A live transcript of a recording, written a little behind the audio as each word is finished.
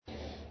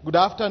Good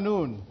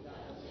afternoon.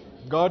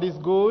 God is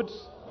good,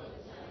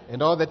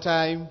 and all the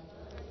time,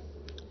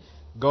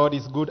 God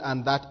is good,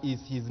 and that is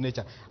His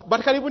nature.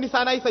 But karibuni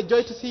sana, it's a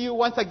joy to see you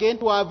once again.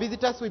 To our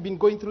visitors, we've been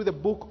going through the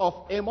book of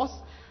Amos.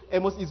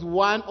 Amos is he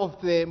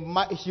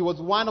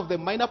was one of the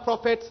minor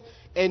prophets,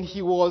 and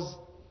he was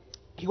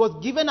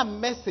given a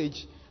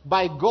message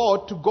by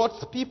God to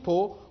God's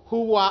people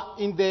who were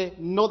in the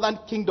northern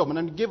kingdom,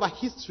 and gave a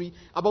history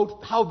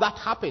about how that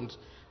happened.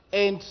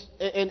 And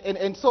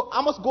so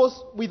Amos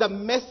goes with a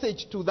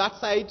message to that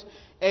side,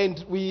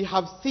 and we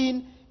have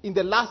seen in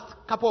the last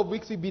couple of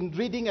weeks we've been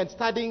reading and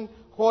studying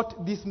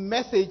what this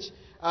message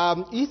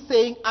is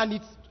saying and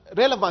its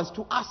relevance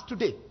to us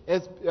today,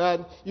 as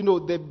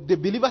the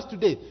believers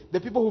today, the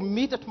people who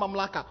meet at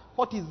Mamlaka.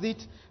 What is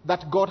it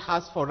that God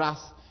has for us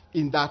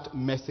in that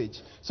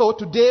message? So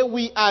today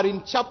we are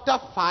in chapter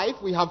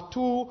 5. We have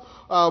two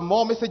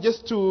more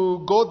messages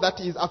to go. That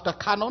is after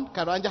Canon.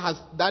 Karanja has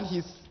done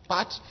his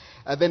part.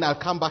 Then I'll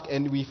come back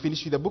and we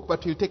finish with the book.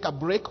 But we'll take a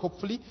break,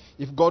 hopefully,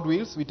 if God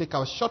wills. We take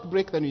a short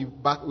break, then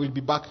we'll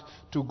be back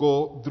to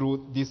go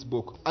through this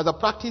book. As a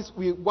practice,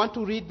 we want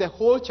to read the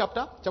whole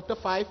chapter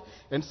 5.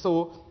 And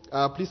so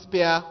please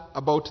spare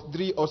about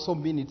 3 or so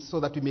minutes so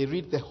that we may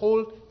read the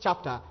whole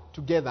chapter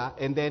together.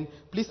 And then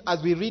please,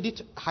 as we read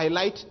it,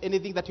 highlight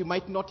anything that you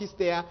might notice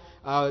there.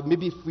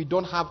 Maybe if we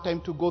don't have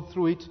time to go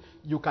through it,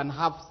 you can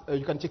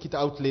check it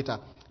out later.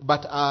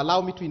 But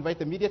allow me to invite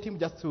the media team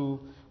just to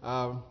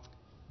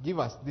give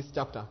us this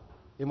chapter,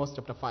 Amos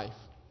chapter 5.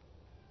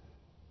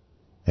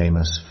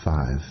 Amos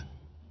 5.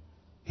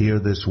 Hear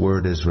this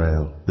word,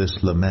 Israel, this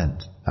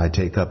lament I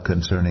take up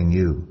concerning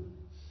you.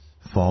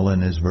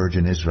 Fallen is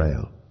virgin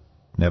Israel,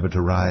 never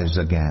to rise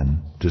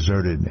again,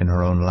 deserted in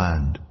her own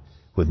land,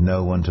 with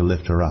no one to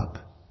lift her up.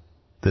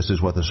 This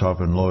is what the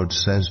sovereign Lord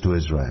says to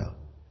Israel.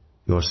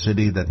 Your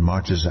city that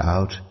marches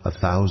out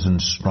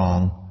 1,000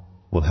 strong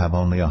will have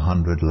only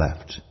 100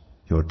 left.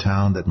 Your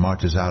town that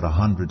marches out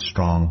 100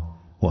 strong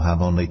will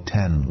have only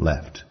 10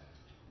 left.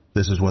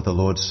 This is what the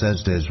Lord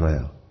says to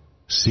Israel.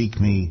 Seek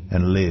me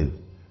and live.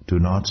 Do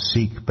not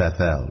seek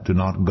Bethel. Do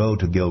not go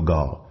to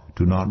Gilgal.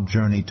 Do not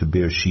journey to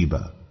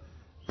Beersheba.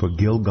 For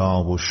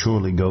Gilgal will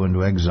surely go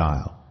into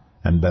exile,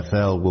 and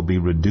Bethel will be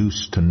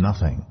reduced to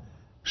nothing.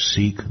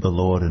 Seek the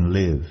Lord and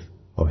live,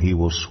 or he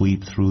will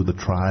sweep through the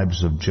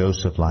tribes of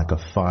Joseph like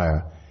a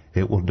fire.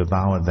 It will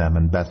devour them,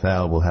 and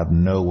Bethel will have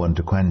no one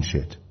to quench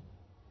it.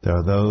 There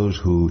are those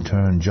who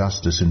turn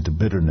justice into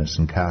bitterness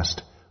and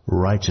cast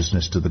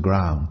righteousness to the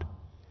ground.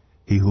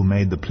 He who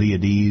made the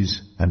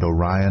Pleiades and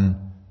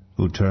Orion,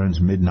 who turns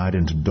midnight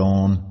into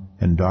dawn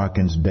and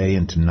darkens day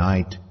into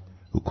night,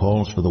 who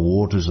calls for the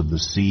waters of the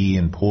sea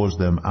and pours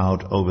them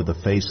out over the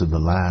face of the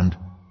land,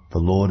 the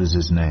Lord is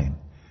his name.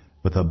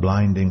 With a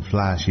blinding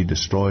flash he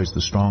destroys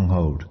the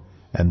stronghold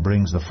and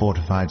brings the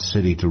fortified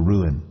city to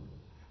ruin.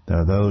 There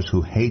are those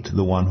who hate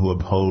the one who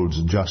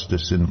upholds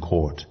justice in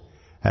court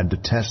and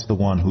detest the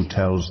one who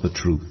tells the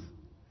truth.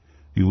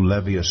 You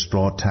levy a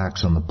straw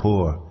tax on the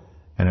poor,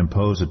 and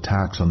impose a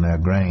tax on their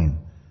grain.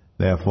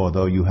 Therefore,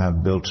 though you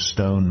have built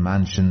stone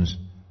mansions,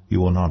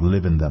 you will not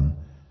live in them.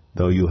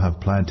 Though you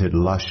have planted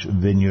lush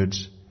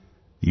vineyards,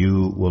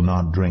 you will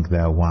not drink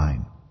their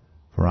wine.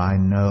 For I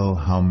know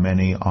how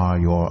many are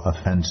your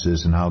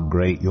offenses and how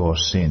great your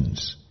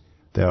sins.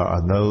 There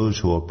are those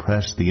who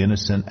oppress the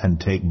innocent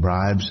and take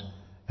bribes,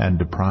 and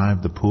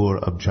deprive the poor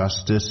of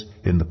justice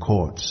in the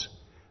courts.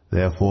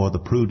 Therefore the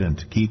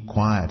prudent keep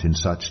quiet in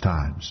such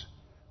times,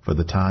 for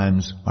the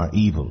times are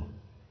evil.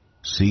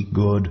 Seek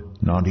good,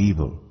 not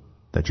evil,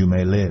 that you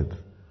may live.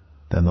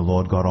 Then the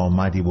Lord God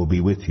Almighty will be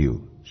with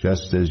you,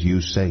 just as you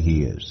say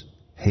he is.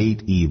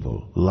 Hate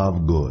evil,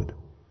 love good.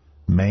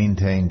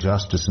 Maintain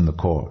justice in the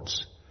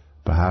courts.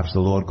 Perhaps the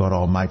Lord God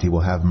Almighty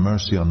will have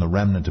mercy on the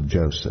remnant of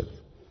Joseph.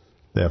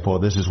 Therefore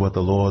this is what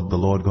the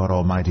Lord God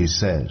Almighty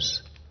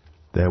says.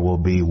 There will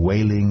be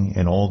wailing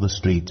in all the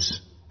streets,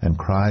 and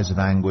cries of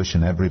anguish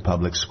in every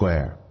public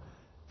square.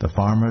 The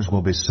farmers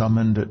will be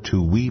summoned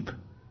to weep,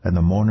 and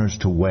the mourners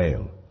to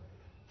wail.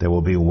 There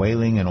will be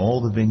wailing in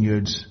all the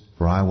vineyards,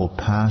 for I will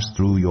pass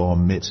through your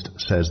midst,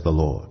 says the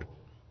Lord.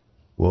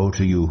 Woe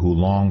to you who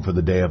long for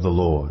the day of the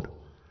Lord.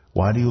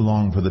 Why do you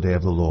long for the day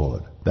of the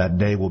Lord? That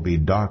day will be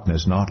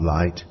darkness, not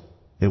light.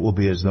 It will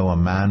be as though a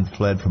man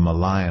fled from a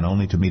lion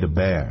only to meet a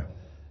bear,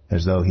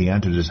 as though he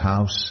entered his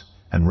house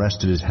and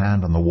rested his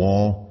hand on the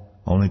wall,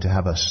 only to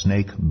have a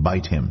snake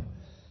bite him.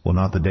 Will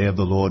not the day of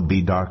the Lord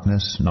be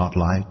darkness, not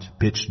light,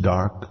 pitch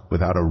dark,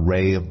 without a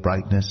ray of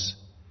brightness?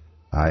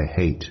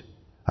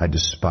 I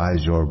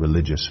despise your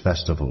religious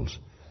festivals.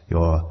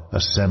 Your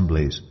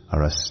assemblies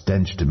are a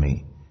stench to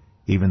me.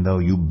 Even though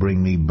you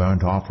bring me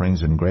burnt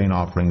offerings and grain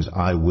offerings,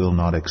 I will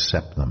not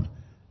accept them.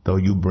 Though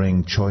you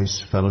bring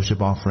choice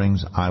fellowship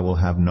offerings, I will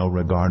have no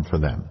regard for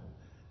them.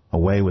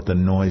 Away with the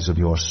noise of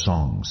your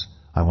songs.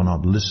 I will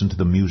not listen to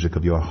the music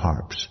of your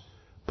harps.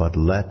 But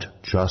let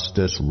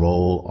justice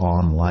roll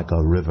on like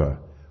a river,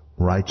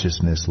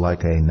 righteousness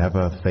like a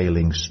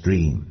never-failing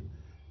stream.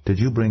 Did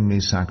you bring me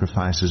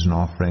sacrifices and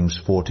offerings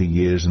 40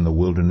 years in the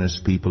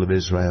wilderness, people of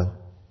Israel?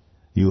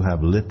 You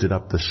have lifted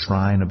up the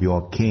shrine of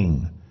your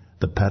king,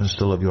 the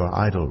pedestal of your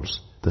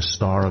idols, the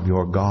star of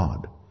your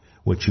God,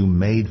 which you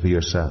made for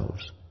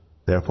yourselves.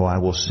 Therefore I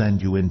will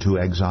send you into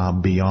exile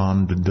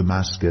beyond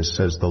Damascus,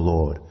 says the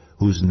Lord,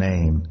 whose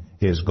name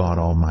is God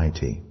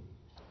Almighty.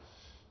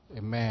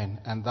 Amen.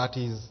 And that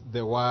is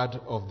the word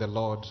of the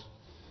Lord.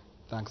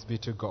 Thanks be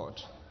to God.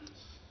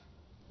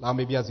 Now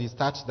maybe as we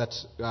start that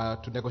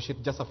to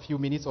negotiate just a few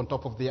minutes on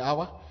top of the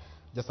hour,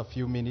 just a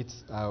few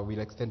minutes, we'll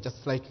extend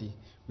just slightly.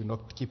 We'll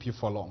not keep you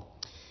for long.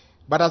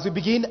 But as we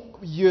begin,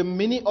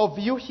 many of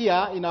you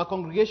here in our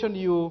congregation,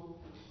 you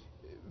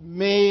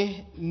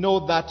may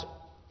know that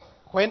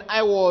when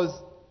I was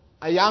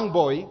a young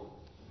boy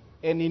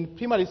and in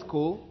primary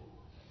school,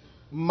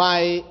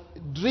 my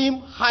dream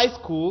high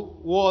school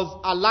was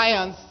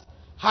Alliance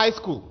High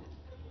School.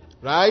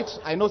 Right?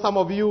 I know some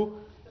of you,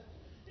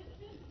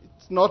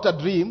 it's not a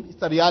dream,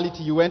 it's a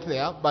reality, you went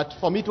there, but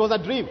for me it was a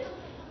dream.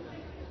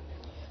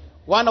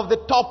 One of the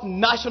top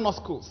national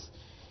schools.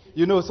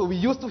 So we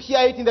used to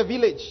hear it in the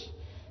village.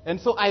 And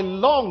so I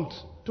longed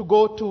to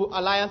go to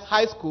Alliance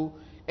High School,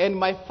 and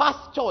my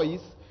first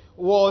choice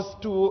was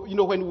to,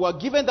 when we were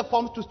given the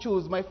forms to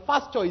choose, my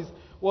first choice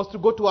was to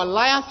go to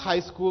Alliance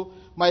High School.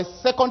 My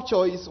second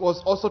choice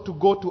was also to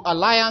go to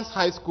Alliance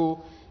High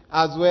School,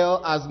 as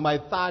well as my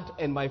third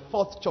and my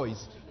fourth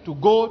choice, to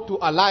go to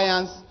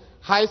Alliance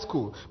High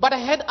School. But I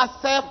had a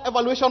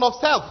self-evaluation of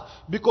self,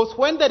 because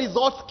when the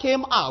results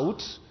came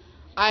out,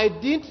 I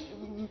didn't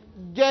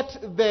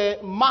get the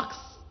marks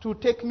to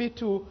take me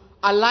to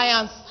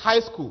Alliance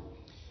High School.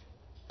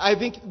 I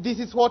think this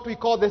is what we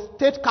call the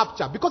state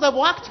capture, because I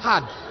worked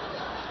hard.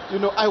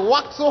 I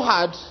worked so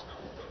hard,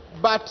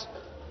 but,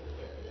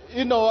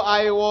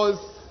 I was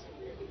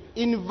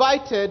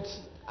invited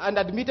and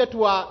admitted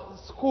to a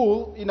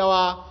school in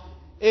our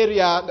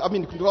area,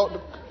 in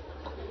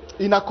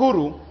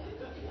Nakuru.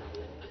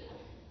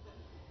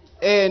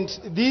 And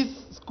this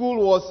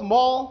school was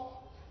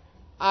small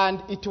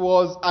and it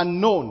was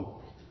unknown.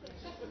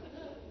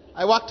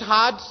 I worked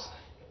hard,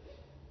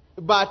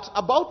 but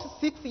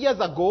about 6 years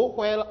ago,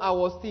 while I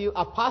was still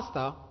a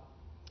pastor,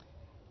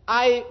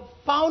 I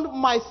found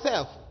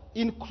myself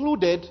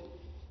included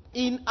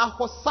in a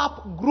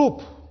WhatsApp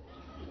group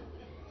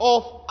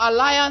of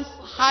Alliance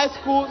High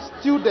School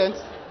students,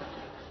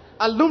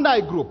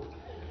 alumni group.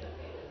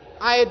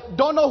 I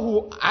don't know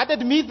who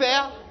added me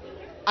there.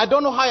 I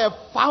don't know how I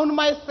found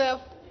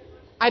myself.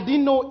 I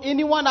didn't know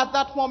anyone at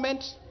that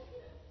moment.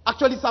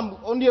 Actually,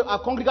 only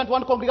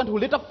one congregant who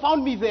later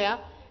found me there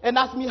and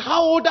asked me,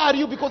 "How old are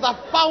you? Because I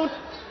found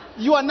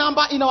your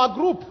number in our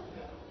group."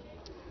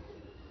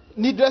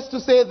 Needless to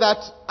say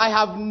that I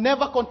have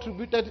never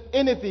contributed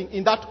anything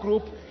in that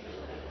group,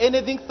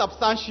 anything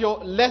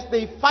substantial, lest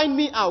they find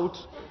me out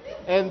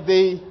and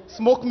they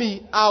smoke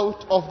me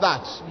out of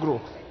that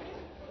group.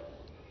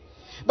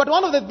 But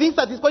one of the things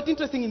that is quite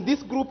interesting in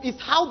this group is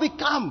how they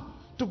come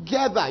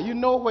together,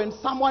 when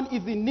someone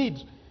is in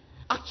need.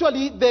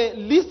 Actually, the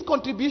least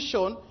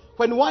contribution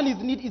when one is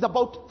in need is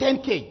about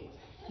 10K.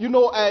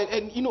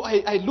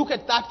 I look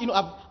at that,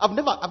 I've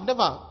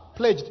never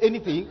pledged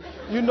anything,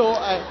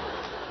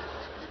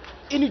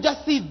 and you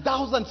just see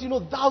thousands,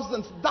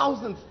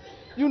 thousands,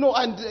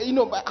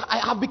 I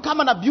have become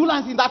an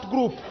ambulance in that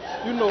group,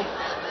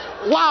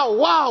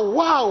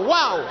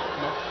 Wow.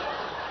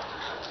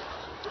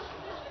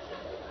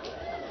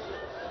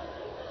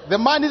 The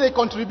money they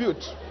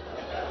contribute.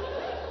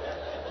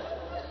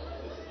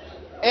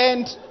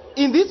 And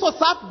in this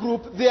WhatsApp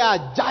group, there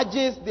are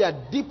judges, there are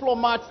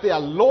diplomats, there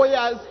are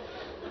lawyers.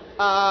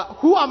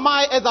 Who am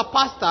I as a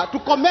pastor to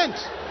comment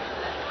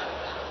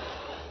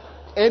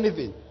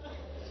anything?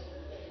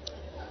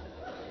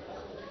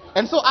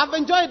 And so I've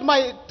enjoyed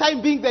my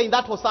time being there in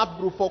that WhatsApp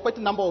group for quite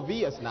a number of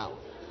years now.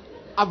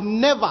 I've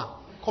never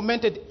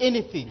commented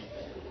anything.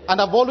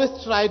 And I've always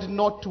tried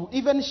not to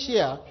even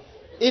share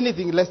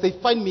anything unless they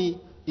find me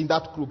in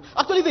that group.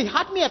 Actually, they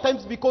hurt me at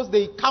times because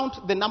they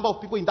count the number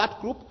of people in that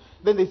group.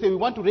 Then they say, we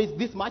want to raise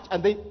this much,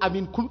 and then I'm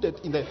included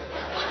in the...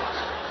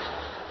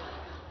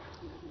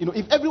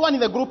 if everyone in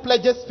the group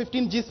pledges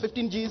 15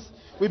 Gs,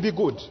 we'll be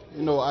good,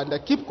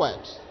 and keep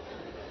quiet.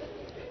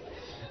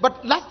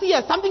 But last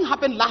year, something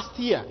happened last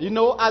year,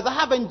 as I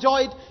have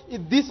enjoyed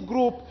this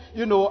group,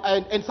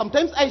 and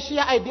sometimes I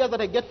share ideas that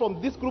I get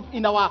from this group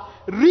in our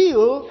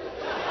real,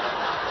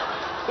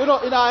 in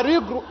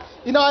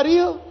our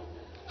real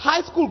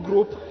high school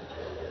group.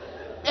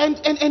 And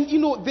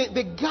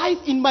the guys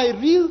in my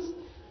real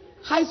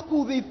high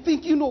school, they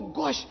think,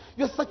 gosh,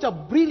 you're such a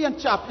brilliant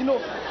chap,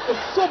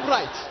 it's so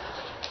bright.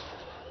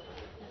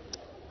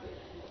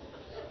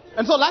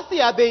 And so last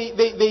year,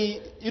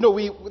 the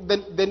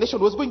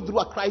nation was going through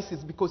a crisis,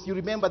 because you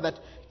remember that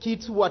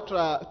kids who were,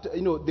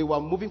 they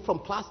were moving from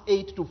class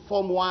 8 to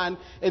Form 1,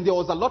 and there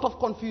was a lot of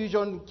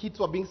confusion. Kids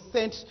were being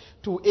sent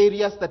to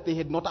areas that they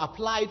had not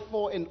applied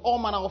for, and all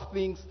manner of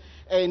things.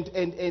 And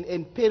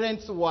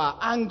parents were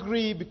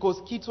angry because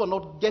kids were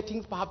not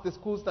getting perhaps the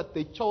schools that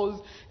they chose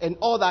and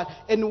all that.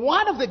 And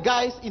one of the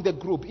guys in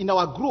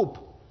our group,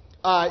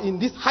 in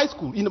this high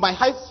school, in my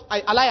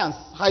Alliance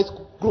high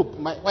school group,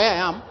 where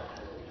I am,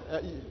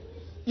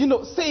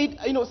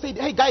 said,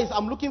 hey guys,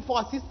 I'm looking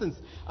for assistance.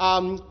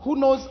 Who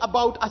knows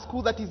about a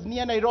school that is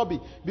near Nairobi?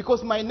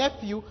 Because my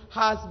nephew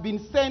has been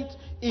sent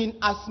in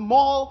a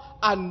small,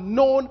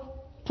 unknown,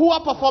 poor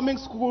performing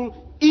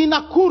school in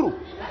Nakuru.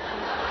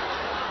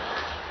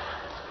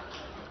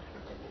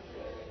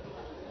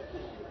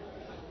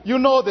 You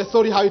know the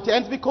story how it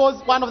ends,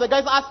 because one of the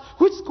guys asked,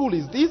 which school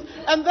is this?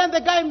 And then the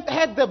guy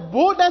had the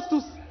boldness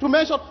to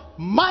mention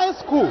my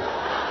school.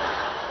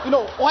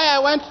 Where I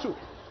went to.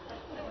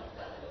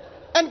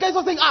 And guys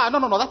were saying,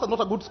 no, that's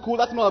not a good school.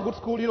 That's not a good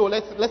school.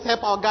 Let's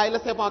help our guy.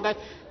 Let's help our guy.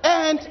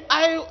 And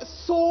I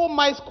saw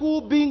my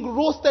school being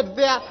roasted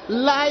there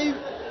live,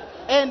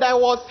 and I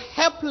was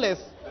helpless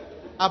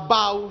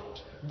about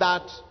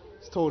that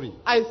story.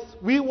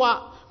 We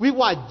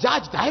were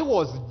judged.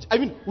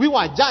 We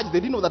were judged.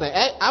 They didn't know that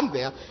I am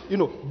there.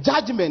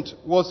 Judgment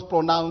was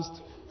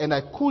pronounced, and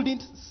I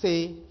couldn't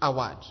say a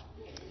word.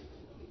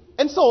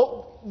 And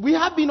so we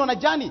have been on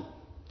a journey.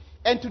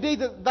 And today,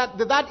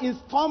 that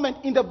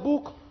installment in the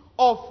book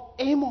of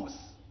Amos.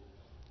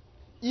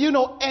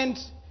 And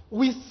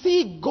we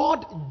see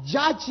God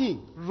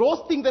judging,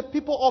 roasting the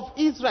people of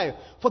Israel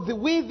for the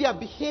way they are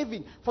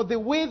behaving, for the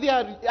way they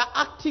are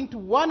acting to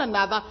one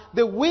another,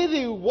 the way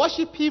they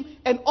worship Him,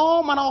 and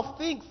all manner of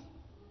things.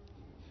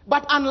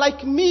 But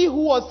unlike me,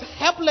 who was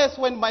helpless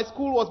when my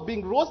school was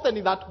being roasted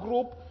in that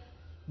group,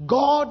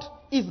 God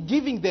is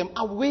giving them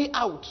a way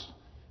out.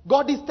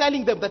 God is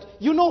telling them that,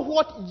 you know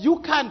what, you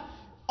can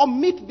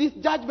omit this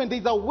judgment. There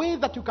is a way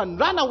that you can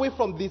run away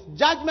from this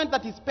judgment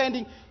that is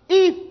pending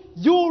if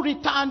you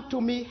return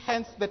to me.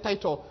 Hence the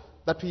title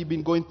that we've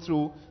been going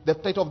through, the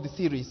title of the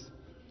series,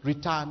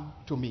 Return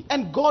to Me.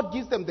 And God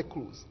gives them the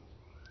clues.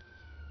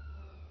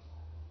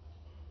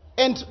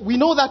 And we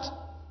know that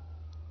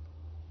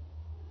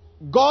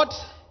God,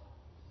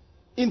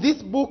 in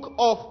this book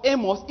of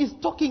Amos, is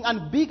talking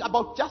and big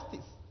about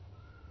justice.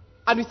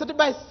 And we started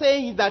by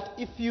saying that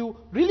if you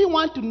really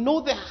want to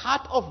know the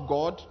heart of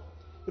God,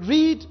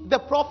 read the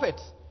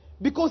prophets,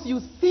 because you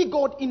see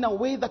God in a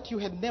way that you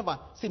had never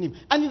seen Him.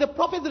 And in the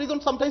prophets, the reason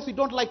sometimes we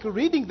don't like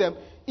reading them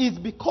is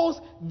because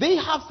they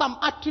have some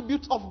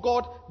attributes of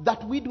God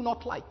that we do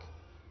not like.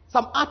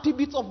 Some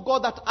attributes of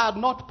God that are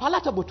not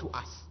palatable to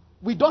us.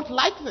 We don't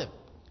like them.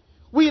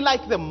 We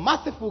like the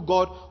merciful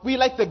God. We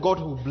like the God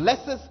who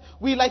blesses.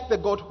 We like the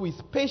God who is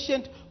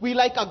patient. We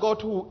like a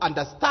God who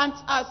understands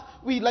us.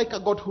 We like a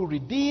God who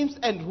redeems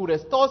and who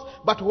restores.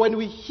 But when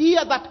we hear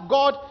that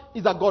God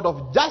is a God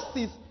of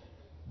justice,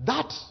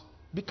 that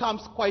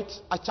becomes quite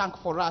a chunk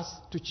for us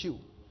to chew.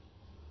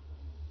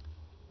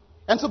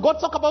 And so God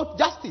talks about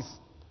justice.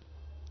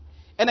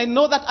 And I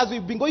know that as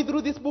we've been going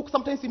through this book,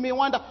 sometimes you may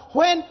wonder,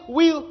 when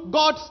will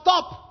God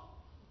stop?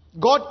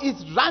 God is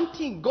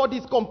ranting. God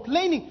is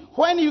complaining.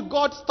 When will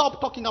God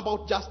stop talking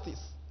about justice?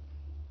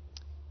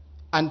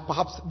 And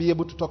perhaps be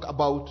able to talk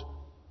about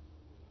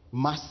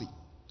mercy.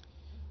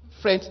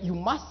 Friends, you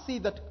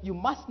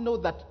must know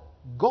that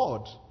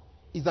God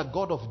is a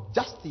God of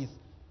justice,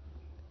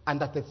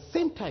 and at the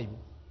same time,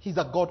 He's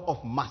a God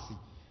of mercy.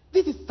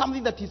 This is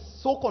something that is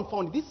so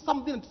confounding. This is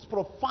something that is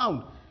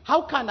profound.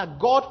 How can a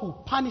God who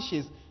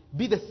punishes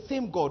be the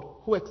same God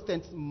who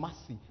extends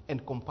mercy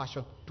and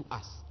compassion to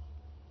us?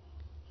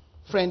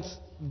 Friends,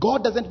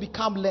 God doesn't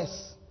become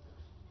less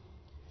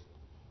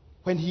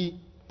when He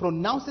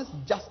pronounces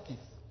justice.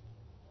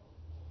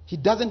 He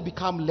doesn't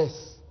become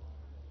less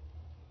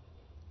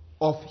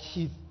of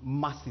His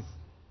mercies.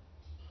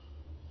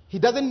 He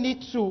doesn't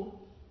need to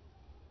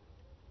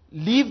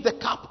leave the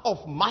cup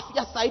of mercy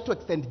aside to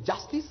extend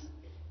justice.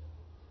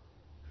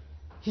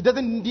 He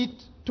doesn't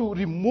need to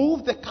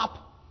remove the cup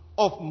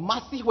of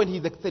mercy when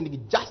He's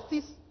extending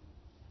justice.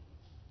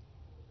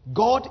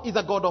 God is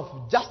a God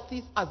of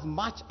justice as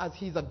much as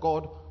He is a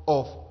God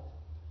of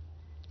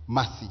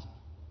mercy.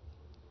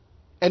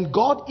 And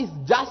God is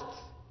just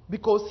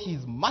because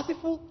He's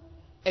merciful,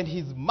 and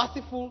He's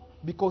merciful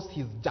because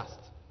He's just.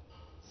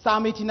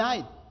 Psalm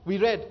 89, we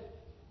read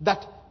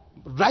that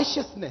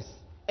righteousness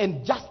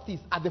and justice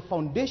are the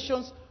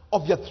foundations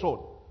of your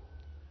throne.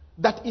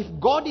 That if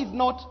God is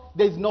not,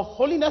 there is no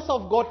holiness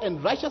of God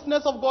and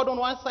righteousness of God on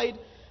one side,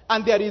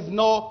 and there is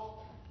no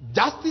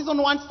justice on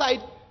one side,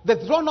 the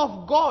throne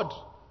of God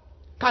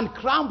can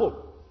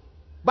crumble.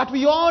 But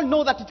we all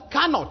know that it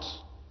cannot.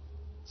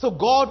 So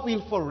God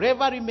will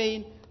forever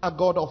remain a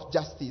God of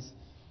justice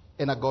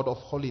and a God of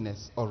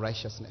holiness or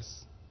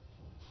righteousness.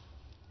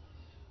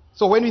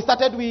 So when we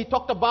started, we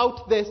talked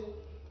about this,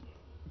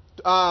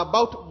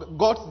 about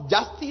God's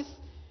justice.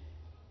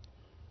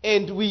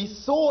 And we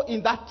saw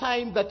in that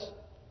time that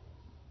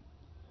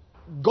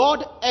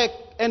God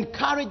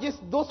encourages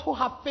those who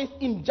have faced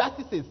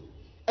injustices,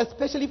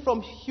 especially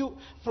from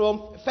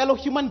fellow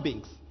human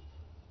beings.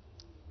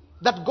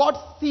 That God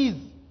sees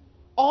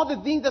all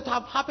the things that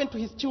have happened to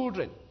His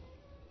children.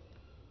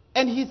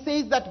 And He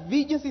says that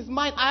vengeance is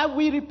mine. I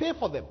will repay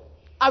for them.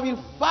 I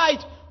will fight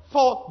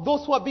for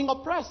those who are being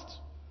oppressed.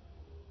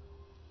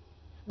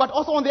 But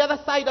also on the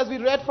other side, as we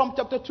read from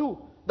chapter 2,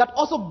 that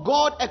also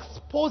God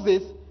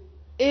exposes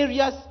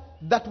areas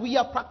that we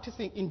are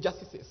practicing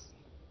injustices.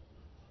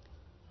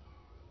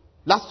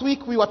 Last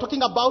week we were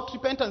talking about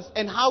repentance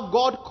and how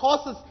God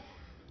calls us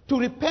to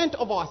repent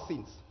of our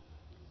sins.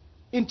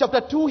 In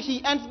chapter 2,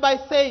 he ends by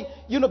saying,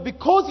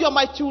 because you are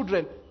my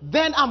children,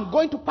 then I'm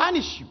going to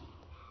punish you.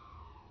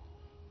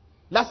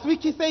 Last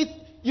week he says,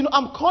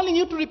 I'm calling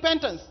you to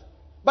repentance.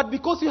 But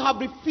because you have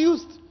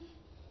refused,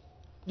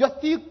 you're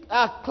still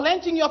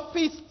clenching your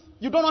fists.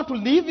 You don't want to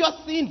leave your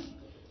sins.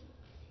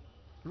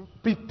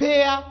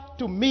 Prepare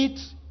to meet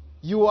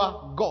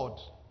your God.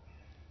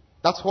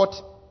 That's what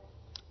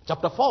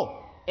chapter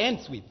 4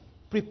 ends with.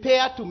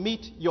 Prepare to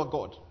meet your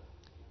God.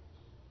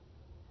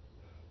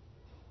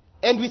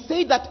 And we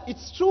say that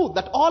it's true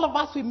that all of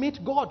us will meet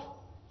God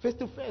face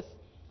to face.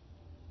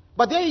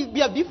 But there will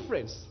be a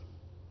difference.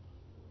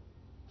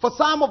 For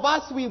some of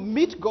us, we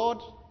meet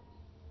God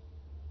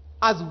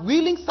as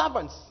willing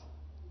servants.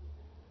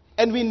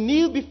 And we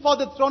kneel before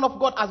the throne of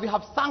God as we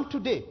have sung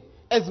today,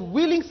 as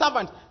willing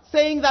servants,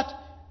 saying that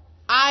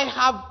I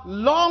have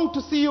longed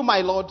to see you,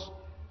 my Lord,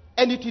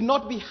 and it will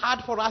not be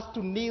hard for us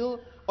to kneel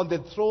on the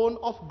throne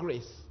of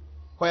grace,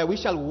 where we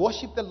shall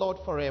worship the Lord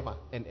forever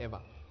and ever.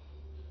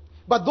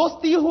 But those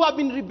still who have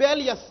been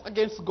rebellious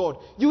against God,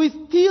 you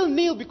will still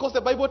kneel, because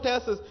the Bible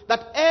tells us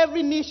that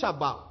every knee shall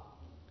bow.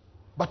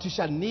 But you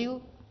shall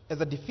kneel as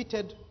a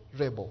defeated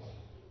rebel.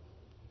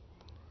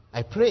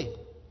 I pray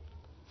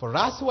for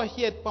us who are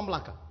here at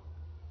Pamlaka,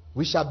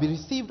 we shall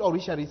receive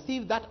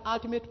that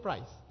ultimate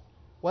prize.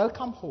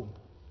 Welcome home,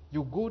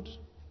 you good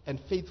and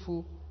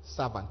faithful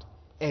servant.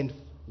 And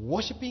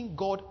worshiping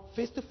God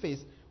face to face,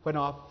 when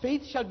our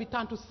faith shall be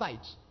turned to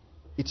sight,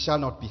 it shall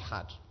not be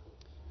hard.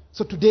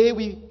 So today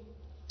we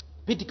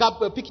pick it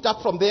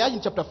up from there in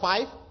chapter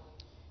 5.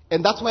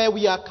 And that's where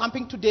we are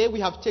camping today. We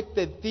have checked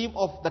the theme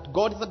of that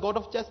God is a God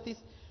of justice,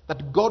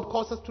 that God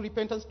calls us to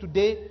repentance.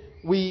 Today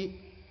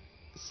we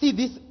see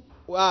this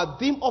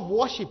theme of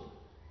worship.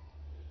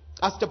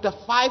 As chapter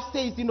 5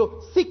 says,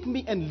 seek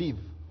me and live.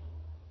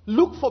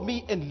 Look for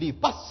me and live.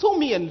 Pursue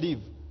me and live.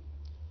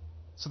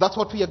 So that's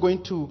what we are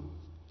going to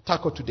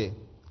tackle today.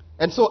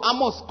 And so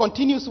Amos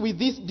continues with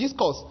this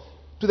discourse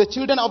to the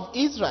children of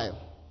Israel.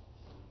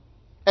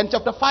 And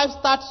chapter 5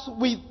 starts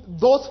with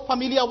those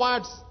familiar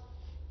words.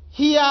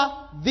 Hear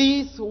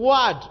this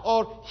word,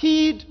 or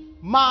heed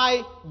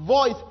my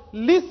voice.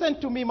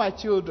 Listen to me, my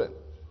children.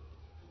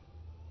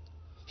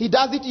 He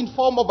does it in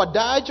form of a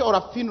dirge or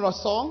a funeral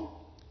song.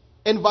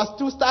 And verse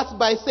 2 starts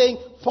by saying,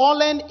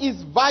 fallen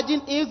is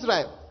virgin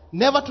Israel,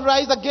 never to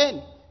rise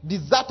again,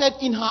 deserted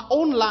in her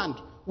own land,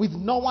 with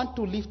no one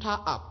to lift her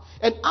up.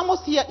 And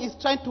Amos here is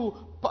trying to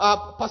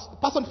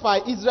personify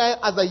Israel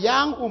as a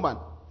young woman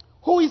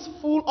who is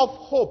full of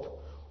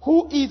hope,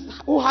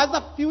 who has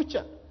a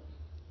future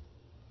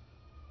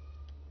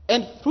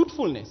and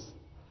fruitfulness.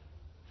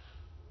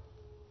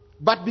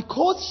 But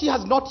because she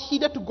has not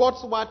heeded to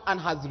God's word and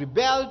has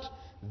rebelled,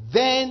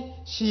 then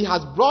she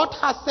has brought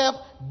herself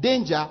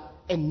danger,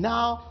 and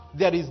now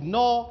there is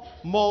no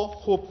more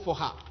hope for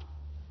her.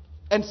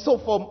 And so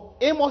for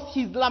Amos,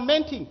 he's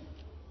lamenting,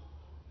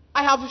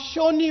 I have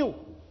shown you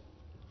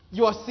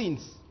your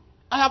sins.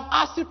 I have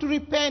asked you to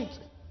repent,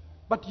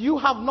 but you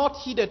have not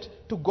heeded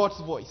to God's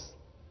voice.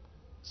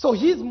 So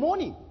he's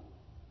mourning.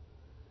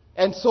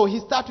 And so he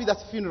starts with a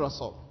funeral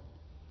song.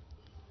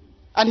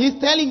 And he's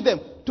telling them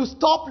to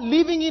stop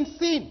living in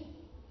sin,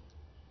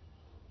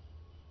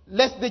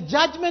 lest the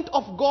judgment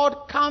of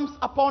God comes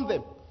upon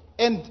them,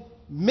 and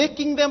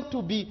making them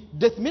to be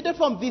dismissed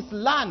from this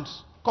land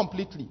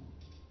completely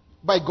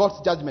by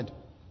God's judgment.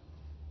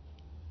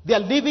 They are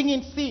living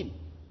in sin.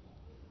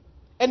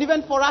 And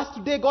even for us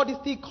today, God is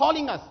still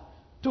calling us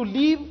to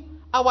leave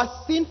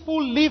our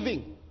sinful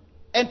living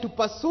and to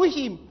pursue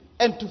Him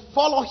and to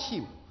follow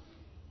Him.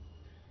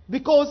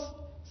 Because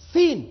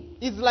sin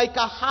is like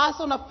a hearse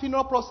on a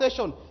funeral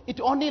procession. It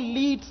only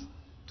leads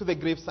to the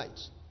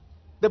gravesite.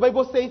 The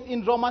Bible says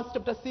in Romans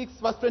chapter 6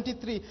 verse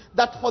 23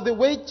 that for the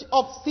wage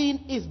of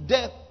sin is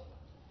death,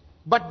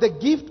 but the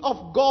gift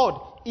of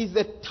God is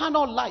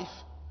eternal life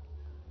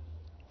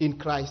in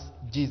Christ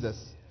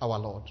Jesus our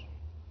Lord.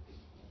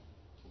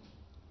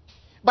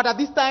 But at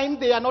this time,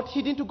 they are not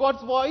heeding to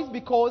God's voice,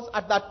 because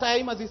at that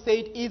time, as we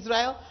said,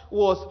 Israel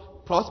was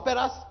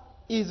prosperous.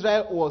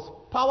 Israel was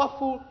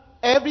powerful.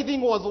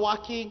 Everything was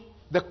working.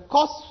 The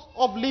cost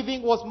of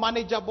living was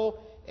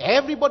manageable.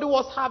 Everybody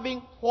was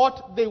having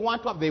what they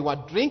want to have. They were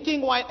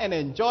drinking wine and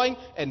enjoying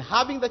and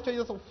having the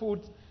choices of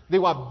food. They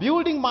were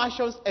building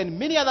mansions and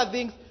many other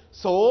things.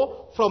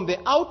 So, from the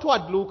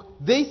outward look,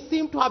 they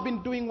seem to have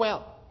been doing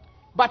well.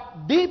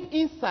 But deep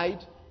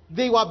inside,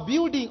 they were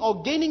building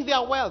or gaining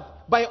their wealth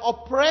by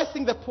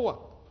oppressing the poor,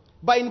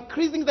 by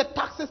increasing the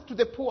taxes to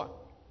the poor.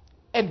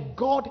 And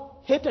God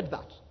hated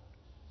that.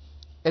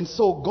 And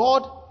so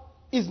God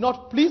is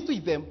not pleased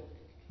with them.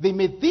 They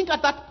may think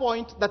at that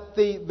point that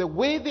the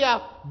way they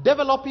are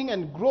developing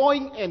and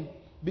growing and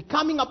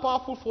becoming a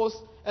powerful force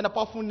and a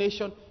powerful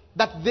nation,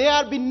 that they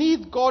are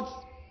beneath God's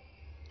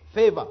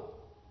favor.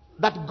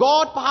 That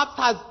God perhaps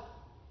has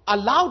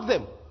allowed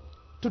them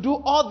to do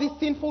all these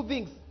sinful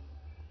things.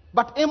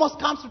 But Amos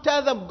comes to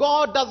tell them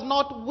God does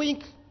not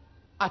wink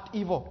at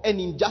evil and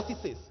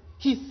injustices.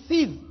 He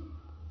sees,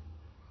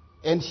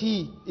 and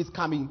he is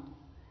coming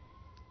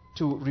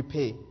to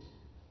repay.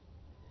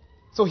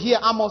 So here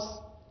Amos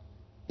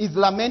is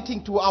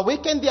lamenting to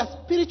awaken their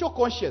spiritual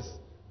conscience,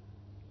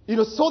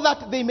 so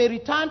that they may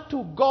return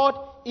to God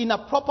in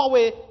a proper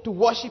way to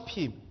worship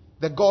him,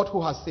 the God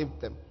who has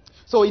saved them.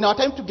 So in our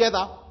time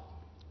together,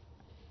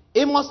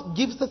 Amos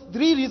gives us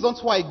 3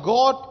 reasons why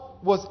God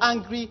was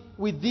angry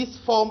with this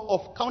form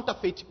of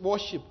counterfeit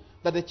worship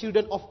that the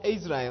children of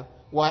Israel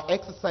were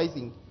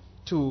exercising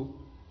to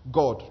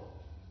God.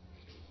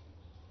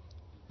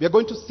 We are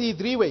going to see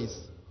 3 ways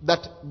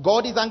that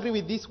God is angry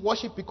with this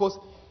worship because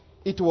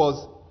it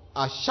was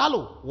a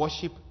shallow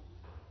worship.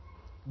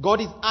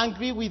 God is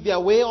angry with their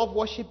way of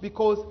worship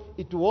because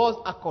it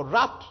was a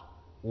corrupt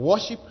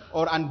worship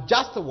or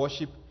unjust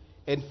worship.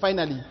 And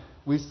finally,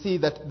 we see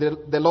that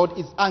the Lord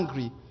is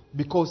angry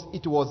because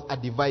it was a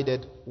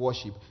divided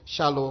worship.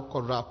 Shallow,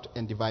 corrupt,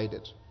 and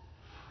divided.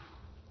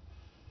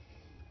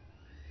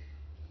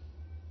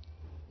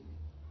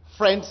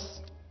 Friends,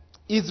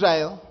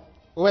 Israel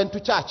went to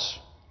church.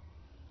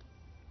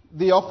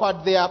 They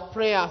offered their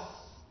prayers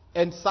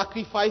and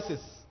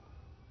sacrifices.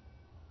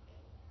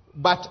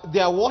 But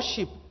their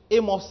worship,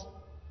 Amos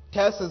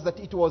tells us that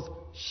it was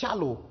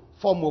shallow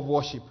form of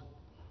worship.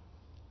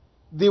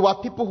 They were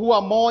people who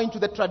are more into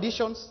the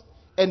traditions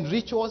and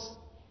rituals,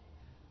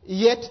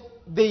 yet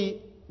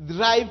they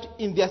thrived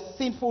in their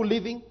sinful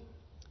living.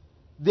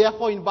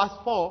 Therefore, in verse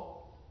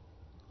 4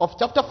 of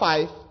chapter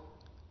 5,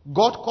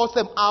 God calls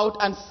them out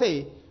and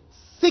say,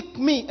 "Seek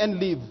me and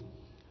live.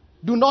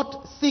 Do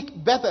not seek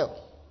Bethel.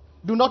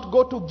 Do not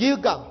go to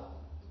Gilgal.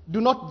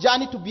 Do not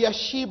journey to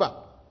Beersheba."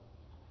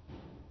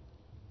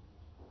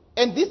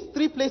 And these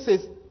 3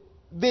 places,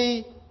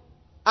 they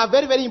are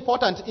very, very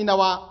important in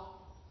our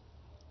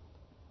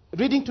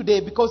reading today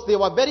because they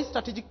were very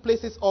strategic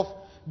places of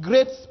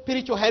great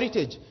spiritual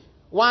heritage.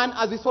 One,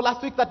 as we saw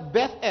last week, that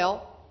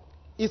Bethel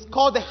is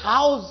called the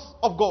house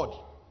of God.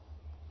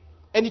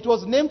 And it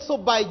was named so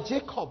by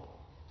Jacob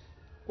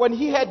when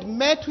he had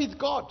met with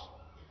God.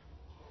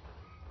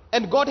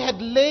 And God had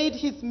laid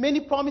his many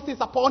promises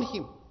upon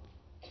him.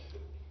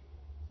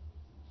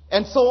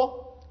 And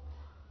so,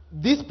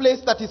 this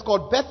place that is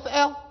called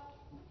Bethel,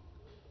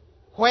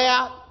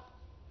 where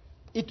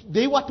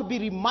they were to be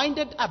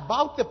reminded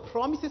about the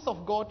promises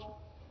of God,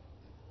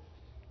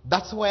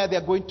 that's where they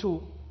are going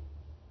to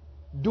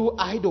do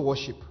idol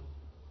worship.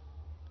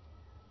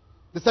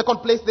 The second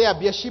place there,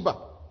 Beersheba.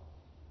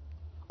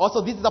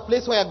 Also, this is a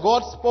place where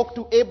God spoke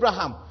to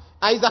Abraham,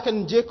 Isaac,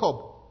 and Jacob,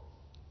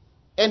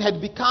 and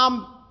had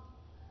become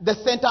the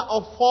center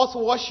of false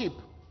worship.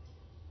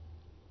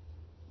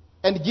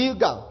 And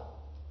Gilgal.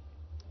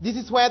 This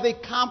is where they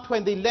camped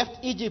when they left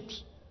Egypt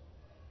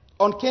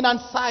on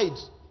Canaan's side.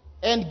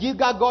 And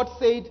Gilgal, God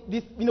said,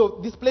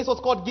 this place was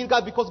called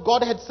Gilgal because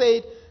God had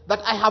said that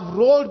I have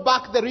rolled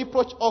back the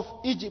reproach of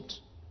Egypt.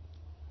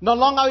 No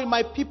longer will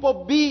my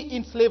people be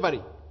in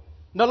slavery.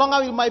 No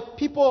longer will my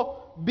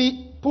people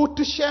be put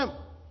to shame.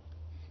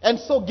 And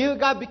so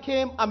Gilgal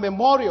became a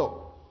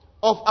memorial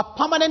of a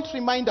permanent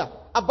reminder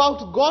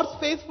about God's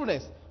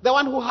faithfulness, the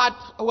one who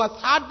has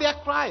heard their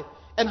cry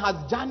and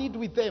has journeyed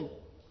with them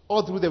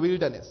all through the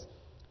wilderness.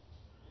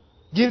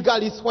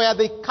 Gilgal is where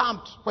they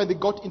camped when they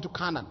got into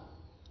Canaan.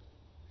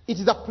 It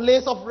is a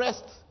place of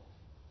rest,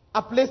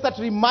 a place that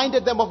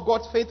reminded them of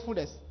God's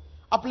faithfulness,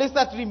 a place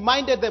that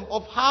reminded them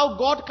of how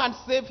God can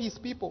save his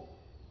people.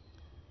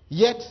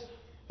 Yet,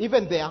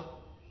 even there,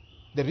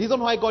 the reason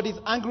why God is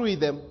angry with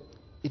them,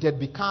 it had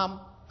become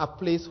a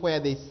place where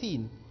they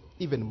sin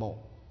even more.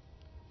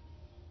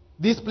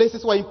 These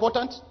places were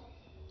important,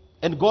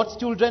 and God's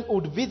children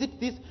would visit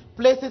these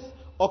places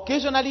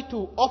occasionally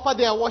to offer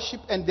their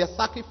worship and their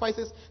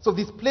sacrifices. So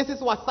these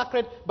places were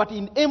sacred, but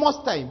in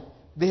Amos' time,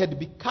 they had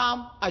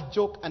become a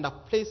joke and a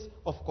place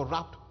of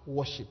corrupt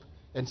worship.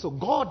 And so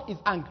God is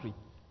angry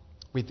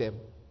with them.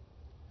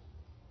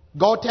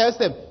 God tells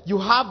them, you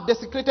have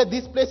desecrated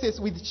these places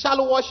with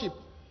shallow worship.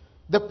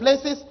 The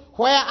places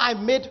where I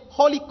made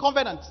holy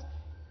covenants.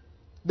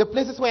 The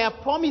places where I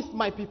promised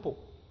my people.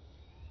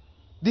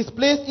 This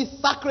place is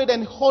sacred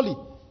and holy.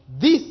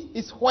 This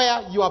is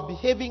where you are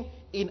behaving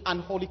in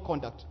unholy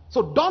conduct.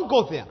 So don't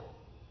go there.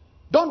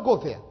 Don't go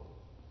there.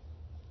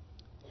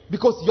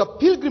 Because your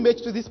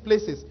pilgrimage to these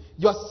places,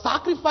 your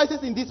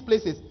sacrifices in these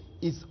places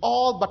is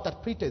all but a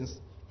pretense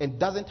and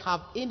doesn't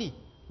have any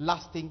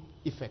lasting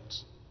effect.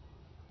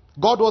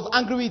 God was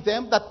angry with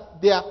them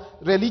that their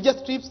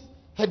religious trips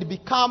had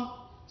become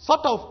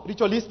sort of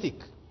ritualistic.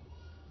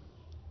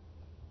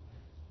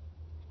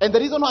 And the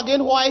reason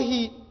again why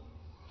he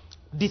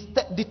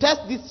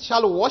detests this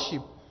shallow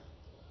worship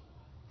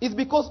is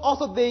because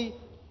also they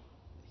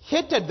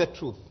hated the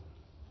truth.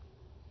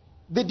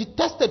 They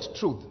detested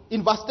truth.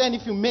 In verse 10,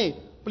 if you may,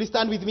 please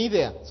stand with me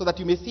there so that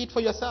you may see it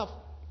for yourself.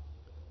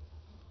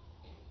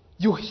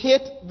 You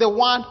hate the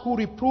one who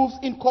reproves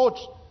in court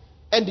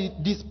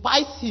and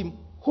despise him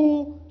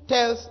who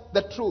tells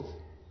the truth.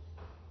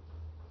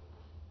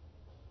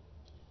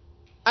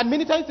 And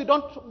many times we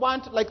don't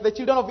want, like the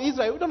children of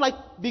Israel, we don't like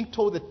being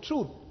told the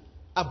truth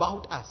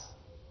about us.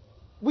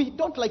 We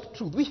don't like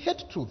truth. We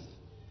hate truth.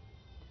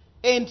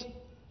 And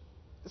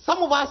some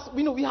of us,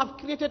 we have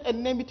created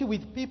enmity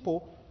with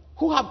people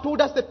who have told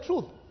us the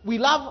truth. We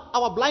love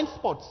our blind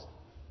spots.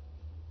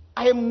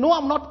 I'm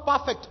not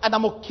perfect, and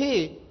I'm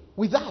okay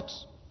with that.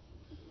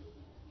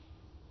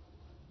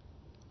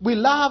 We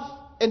love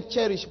and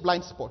cherish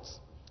blind spots.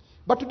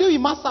 But today we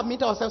must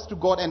submit ourselves to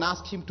God and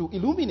ask Him to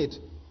illuminate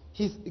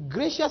His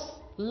gracious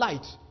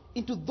light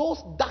into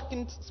those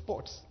darkened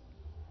spots,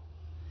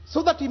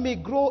 so that we may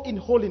grow in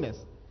holiness,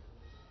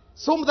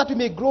 so that we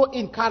may grow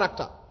in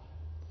character.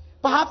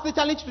 Perhaps the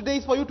challenge today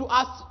is for you to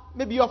ask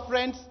maybe your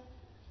friends,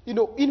 in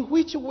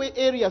which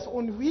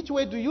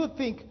way do you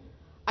think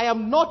I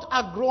am not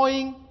a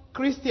growing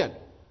Christian?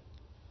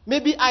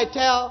 Maybe I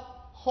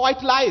tell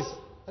white lies.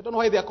 I don't know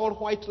why they are called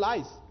white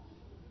lies.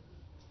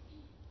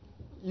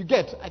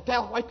 I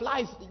tell white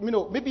lies.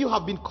 Maybe you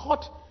have been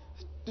caught,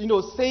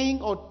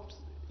 saying or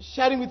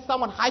sharing with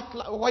someone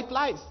white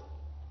lies.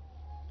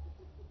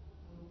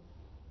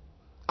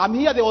 I'm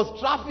here, there was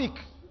traffic.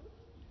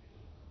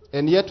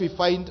 And yet we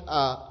find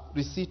a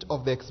receipt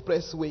of the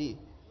expressway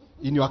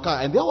in your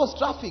car. And there was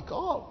traffic.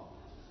 Oh,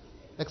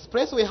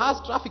 expressway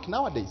has traffic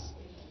nowadays.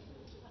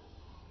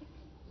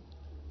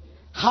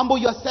 Humble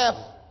yourself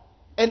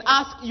and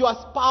ask your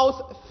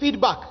spouse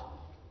feedback.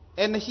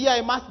 And here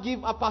I must give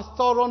a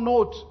pastoral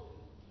note.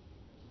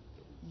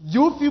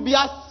 If you be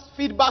asked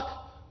feedback,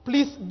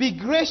 please be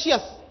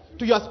gracious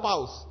to your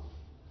spouse.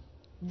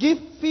 Give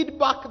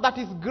feedback that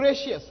is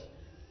gracious.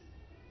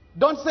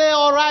 Don't say,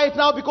 all right,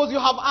 now because you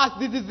have asked,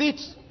 this is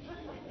it.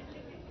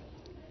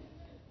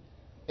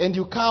 And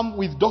you come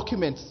with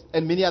documents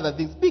and many other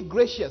things. Be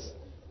gracious,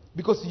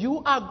 because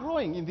you are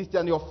growing in this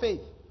journey of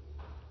faith.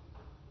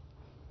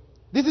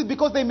 This is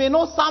because they may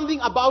know something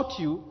about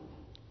you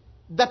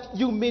that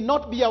you may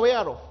not be aware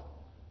of.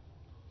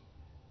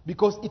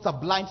 Because it's a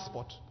blind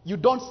spot. You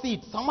don't see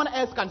it. Someone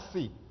else can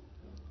see.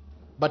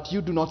 But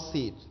you do not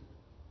see it.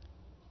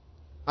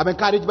 I'm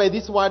encouraged by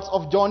these words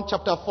of John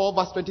chapter 4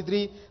 verse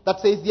 23 that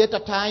says, yet a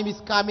time is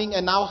coming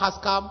and now has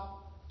come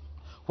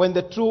when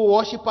the true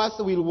worshippers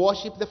will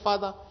worship the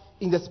Father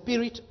in the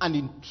Spirit and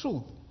in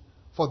truth.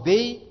 For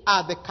they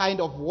are the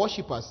kind of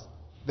worshippers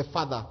the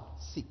Father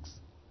seeks.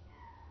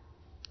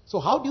 So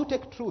how do you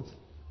take truth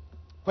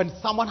when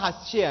someone has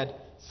shared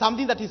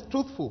something that is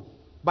truthful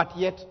but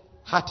yet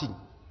hurting?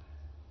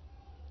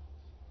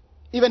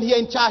 Even here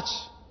in church,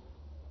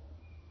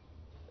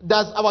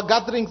 does our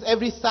gatherings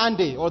every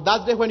Sunday or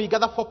Thursday when we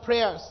gather for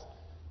prayers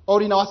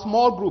or in our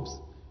small groups,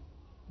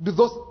 do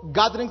those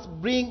gatherings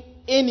bring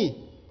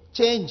any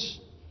change?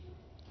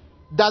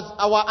 Does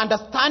our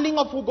understanding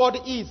of who God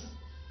is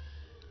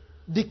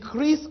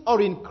decrease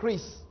or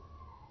increase?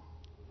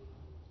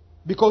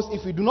 Because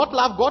if we do not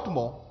love God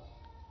more,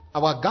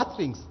 our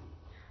gatherings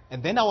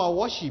and then our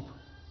worship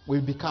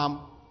will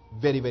become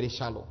very, very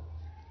shallow.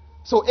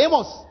 So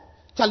Amos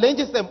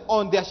challenges them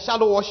on their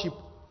shallow worship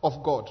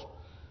of God.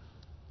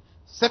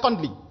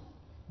 Secondly,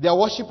 their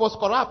worship was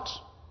corrupt.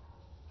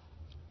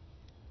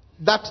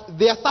 That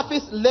their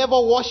surface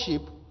level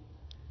worship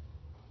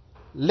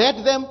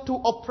led them to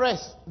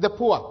oppress the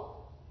poor.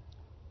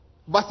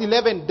 Verse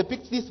 11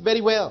 depicts this very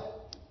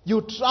well.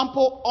 You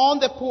trample on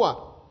the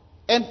poor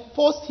and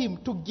force him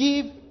to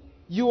give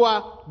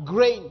your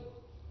grain.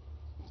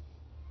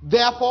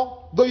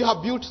 Therefore, though you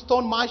have built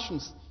stone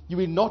mansions, you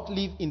will not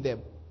live in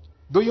them.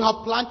 Though you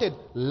have planted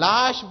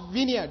large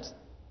vineyards,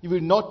 you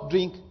will not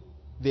drink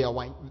their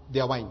wine.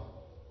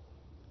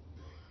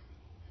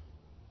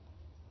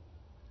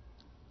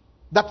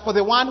 That for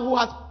the one who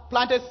has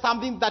planted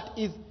something that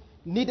is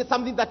needed,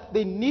 something that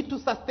they need to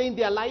sustain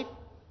their life,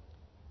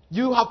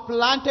 you have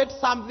planted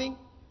something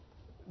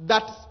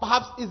that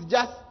perhaps is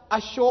just a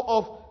show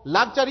of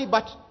luxury,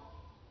 but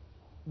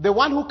the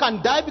one who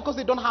can die because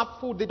they don't have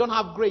food, they don't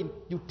have grain,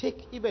 you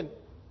take even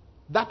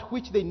that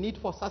which they need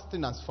for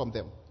sustenance from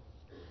them.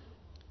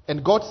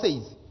 And God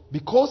says,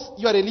 because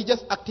your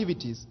religious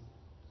activities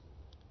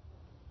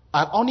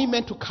are only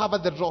meant to cover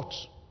the rot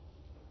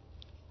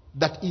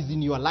that is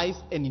in your lives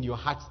and in your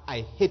hearts,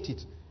 I hate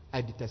it,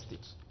 I detest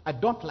it. I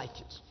don't like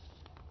it.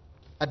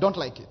 I don't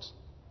like it.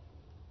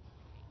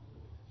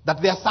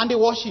 That their Sunday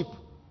worship,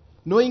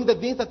 knowing the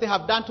things that they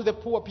have done to the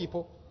poor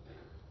people,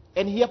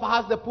 and here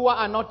perhaps the poor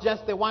are not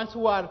just the ones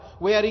who are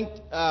wearing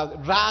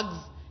rags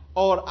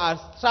or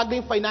are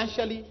struggling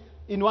financially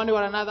in one way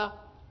or another.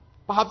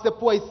 Perhaps the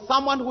poor is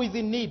someone who is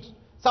in need,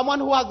 someone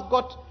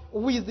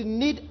who is in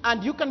need,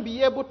 and you can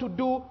be able to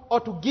do or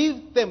to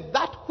give them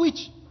that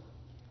which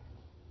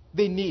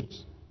they need.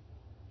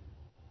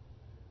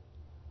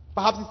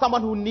 Perhaps it's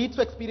someone who needs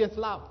to experience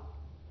love.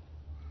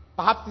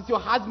 Perhaps it's your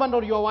husband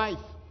or your wife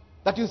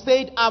that you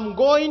said, I'm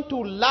going to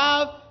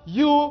love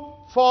you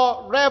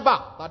forever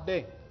that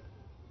day.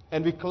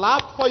 And we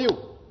clap for you.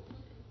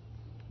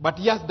 But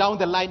years down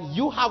the line,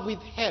 you have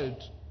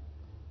withheld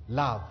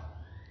love.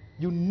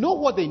 You know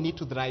what they need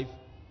to drive,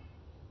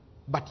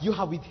 but you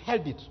have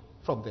withheld it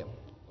from them.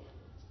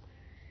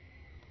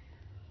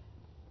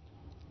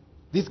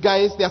 These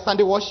guys, their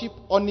Sunday worship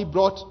only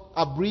brought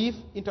a brief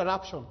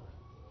interruption,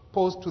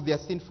 pause to their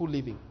sinful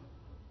living.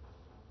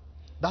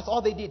 That's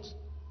all they did.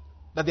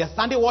 That their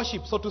Sunday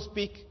worship, so to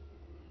speak,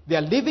 they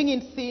are living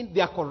in sin,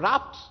 they are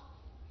corrupt,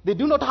 they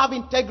do not have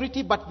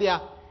integrity, but their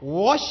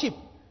worship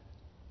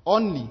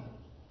only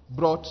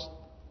brought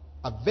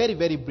a very,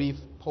 very brief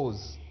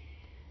pause.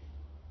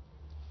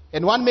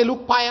 And one may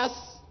look pious,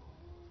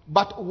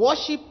 but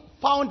worship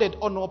founded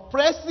on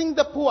oppressing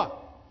the poor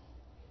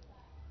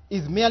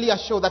is merely a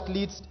show that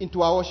leads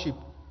into a worship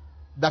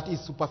that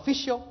is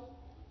superficial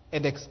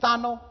and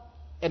external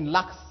and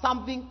lacks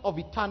something of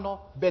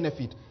eternal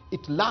benefit.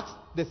 It lacks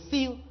the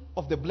seal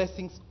of the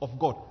blessings of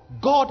God.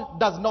 God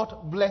does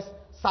not bless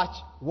such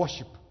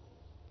worship.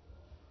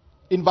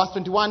 In verse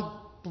 21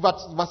 to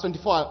verse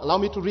 24, allow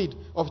me to read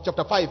of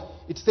chapter 5.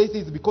 It says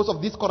this: because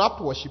of this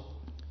corrupt worship,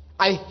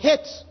 I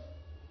hate,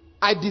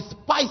 I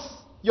despise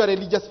your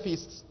religious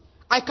feasts.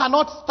 I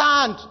cannot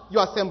stand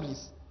your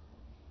assemblies.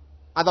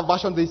 Other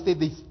versions, they say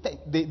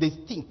they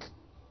stink.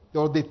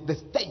 Or the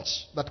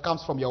stench that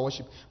comes from your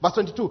worship. Verse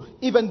 22,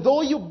 even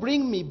though you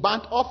bring me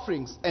burnt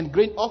offerings and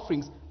grain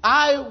offerings,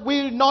 I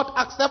will not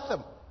accept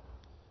them.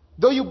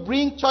 Though you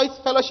bring choice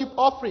fellowship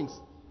offerings,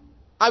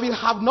 I will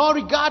have no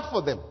regard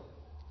for them.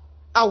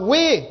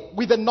 Away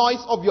with the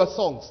noise of your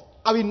songs.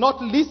 I will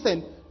not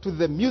listen to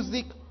the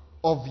music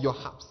of your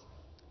harps.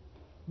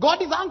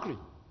 God is angry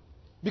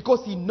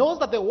because he knows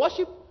that the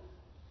worship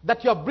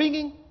that you are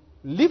bringing,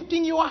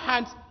 lifting your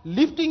hands,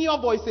 lifting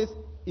your voices,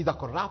 is a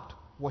corrupt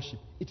worship.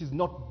 It is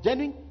not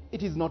genuine,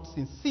 it is not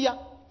sincere,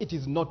 it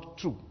is not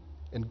true.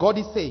 And God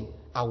is saying,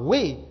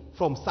 away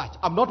from such.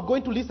 I'm not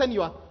going to listen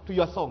to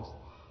your songs.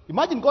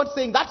 Imagine God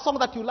saying that song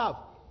that you love,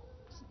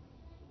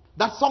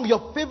 that song,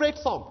 your favorite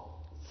song,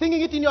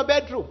 singing it in your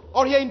bedroom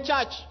or here in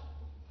church,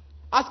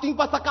 asking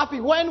Pastor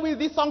Kafi, when will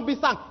this song be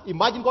sung?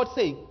 Imagine God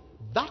saying,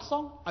 that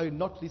song, I will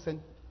not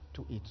listen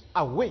to it.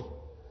 Away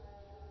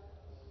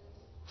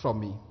from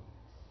me.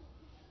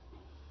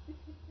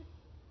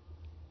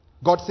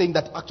 God saying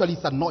that actually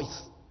it's a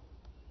noise.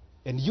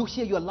 And you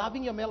here, you're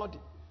loving your melody.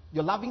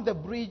 You're loving the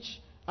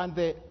bridge and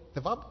the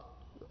verb.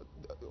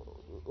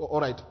 All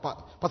right.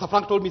 Pastor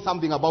Frank told me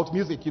something about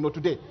music,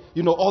 today.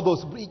 All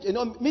those bridge,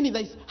 many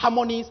nice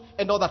harmonies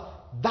and all that.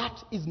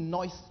 That is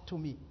noise to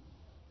me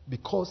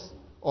because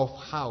of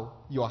how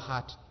your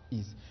heart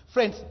is.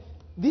 Friends,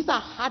 these are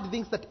hard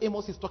things that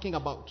Amos is talking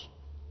about.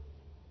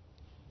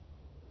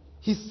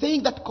 He's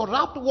saying that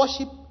corrupt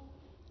worship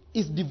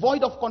is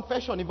devoid of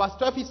confession. In verse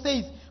 12 he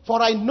says, for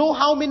I know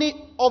how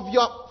many of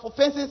your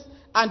offenses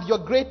and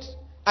great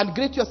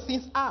your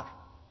sins are.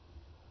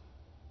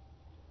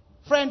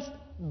 Friends,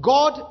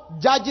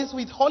 God judges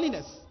with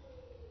holiness.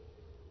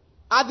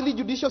 Earthly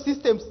judicial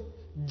systems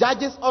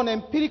judges on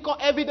empirical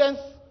evidence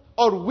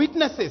or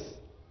witnesses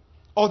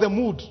or the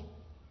mood.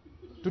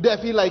 Today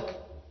I feel like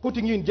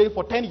putting you in jail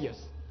for 10 years.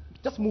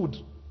 Just mood.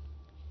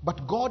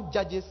 But God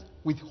judges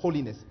with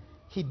holiness.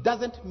 He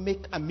doesn't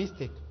make a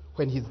mistake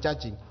when he's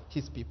judging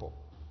his people.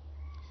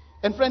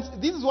 And friends,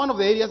 this is one of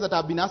the areas that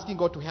I've been asking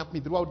God to help me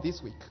throughout this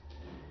week.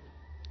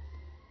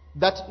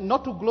 That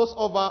not to gloss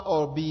over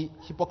or be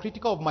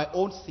hypocritical of my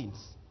own sins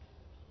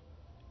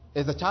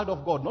as a child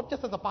of God, not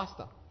just as a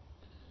pastor.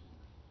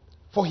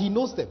 For he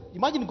knows them.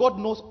 Imagine God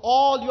knows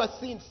all your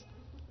sins.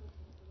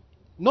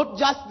 Not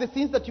just the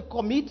sins that you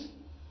commit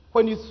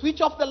when you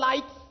switch off the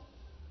lights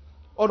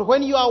or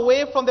when you are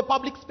away from the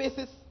public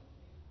spaces.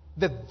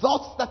 The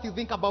thoughts that you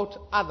think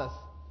about others.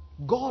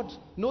 God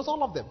knows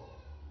all of them.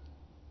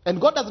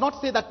 And God does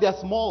not say that they are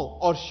small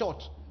or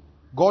short.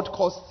 God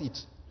calls it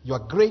your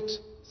great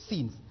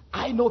sins.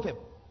 I know them.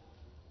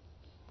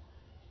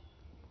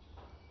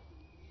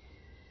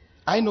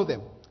 I know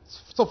them.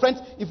 So friends,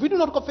 if we do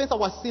not confess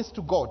our sins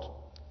to God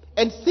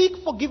and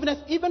seek forgiveness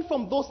even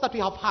from those that we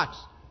have hurt,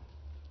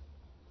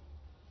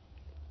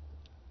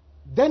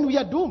 then we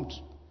are doomed.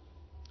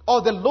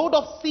 Or the load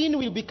of sin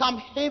will become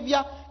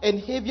heavier and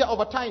heavier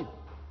over time.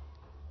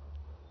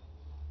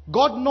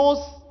 God knows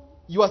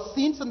your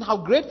sins and how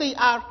great they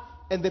are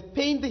and the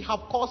pain they have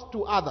caused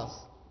to others.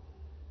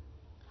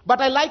 But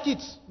I like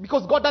it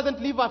because God doesn't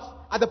leave us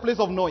at the place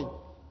of knowing.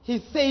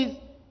 He says,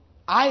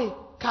 I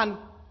can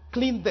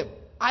clean them.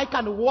 I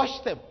can wash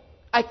them.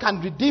 I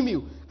can redeem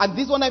you. And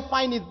this one I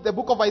find in the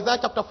book of Isaiah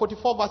chapter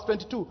 44 verse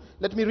 22.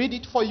 Let me read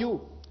it for you.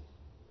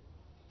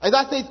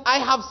 Isaiah says, I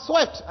have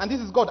swept, and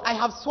this is God, I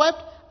have swept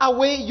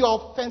away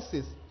your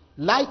offenses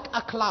like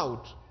a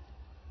cloud.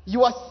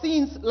 Your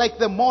sins like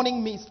the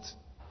morning mist.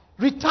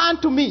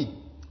 Return to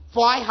me,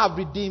 for I have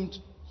redeemed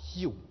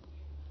you.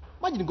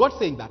 Imagine God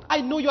saying that.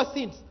 I know your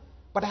sins,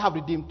 but I have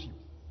redeemed you.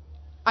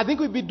 I think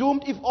we'd be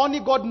doomed if only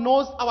God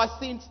knows our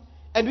sins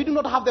and we do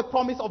not have the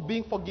promise of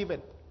being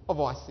forgiven of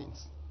our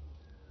sins.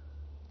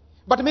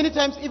 But many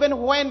times,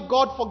 even when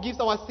God forgives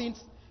our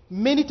sins,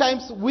 many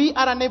times we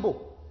are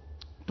unable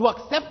to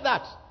accept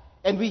that.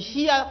 And we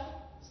hear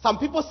some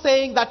people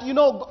saying that,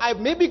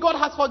 maybe God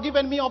has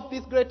forgiven me of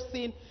this great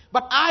sin,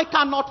 but I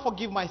cannot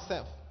forgive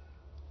myself.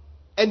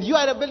 And you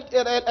are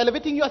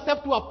elevating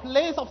yourself to a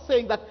place of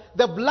saying that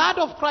the blood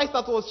of Christ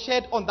that was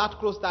shed on that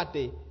cross that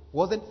day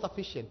wasn't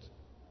sufficient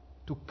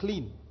to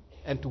clean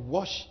and to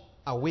wash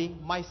away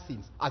my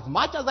sins. As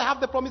much as I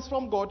have the promise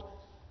from God,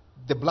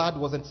 the blood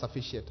wasn't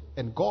sufficient.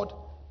 And God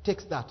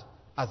takes that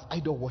as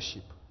idol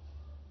worship.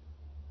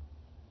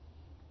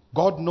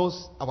 God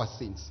knows our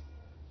sins.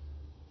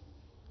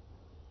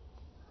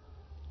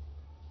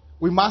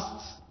 We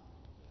must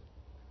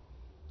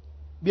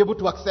be able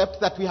to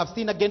accept that we have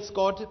sinned against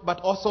God, but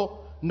also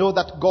know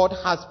that God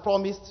has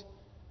promised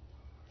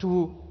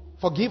to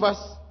forgive us.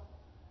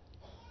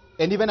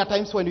 And even at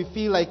times when we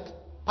feel like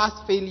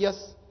past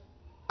failures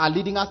are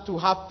leading us to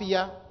have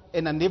fear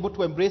and unable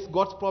to embrace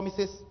God's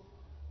promises,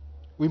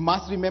 we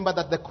must remember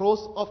that the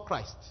cross of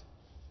Christ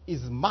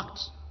is a marked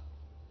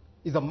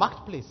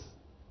place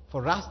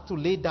for us to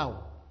lay down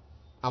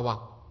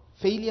our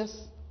failures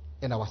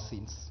and our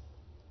sins.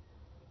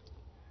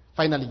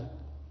 Finally,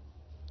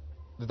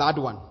 the third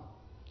one.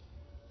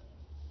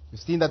 We've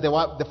seen that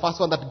the first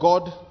one, that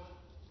God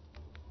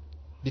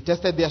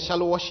detested their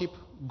shallow worship.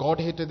 God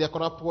hated their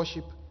corrupt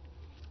worship.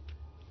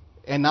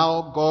 And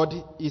now God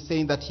is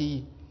saying that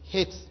he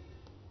hates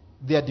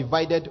their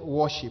divided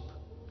worship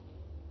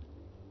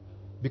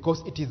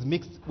because it is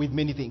mixed with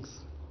many things.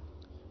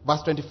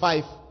 Verse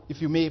 25,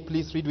 if you may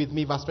please read with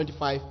me verse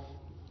 25.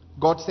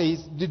 God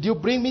says, "Did you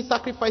bring me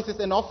sacrifices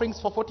and offerings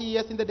for 40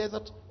 years in the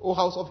desert, O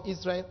house of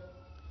Israel?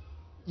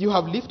 You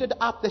have lifted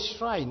up the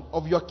shrine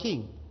of your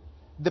king,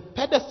 the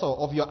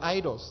pedestal of your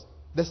idols,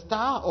 the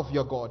star of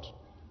your God,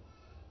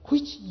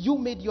 which you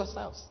made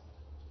yourselves."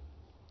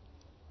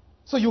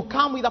 So you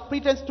come with a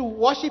pretense to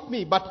worship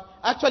me, but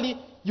actually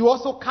you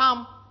also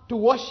come to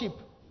worship,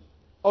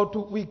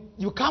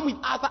 you come with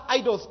other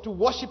idols to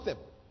worship them.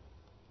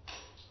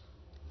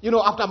 You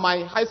know, after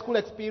my high school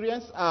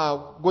experience,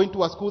 going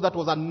to a school that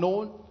was not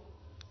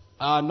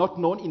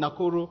known in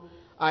Nakuru,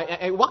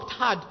 I worked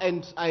hard,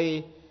 and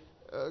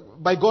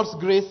by God's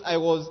grace, I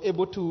was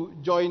able to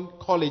join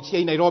college here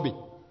in Nairobi.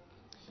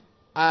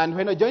 And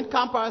when I joined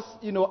campus,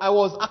 I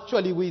was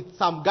actually with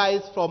some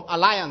guys from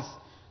Alliance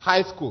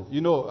High School.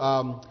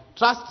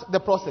 Trust the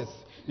process.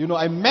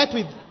 I met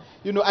with,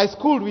 I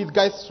schooled with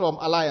guys from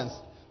Alliance,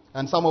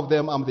 and some of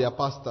them I'm their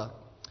pastor.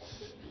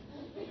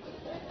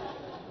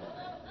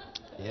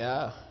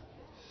 Yeah.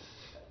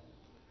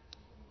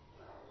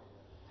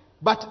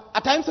 But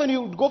at times when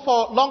you go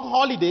for long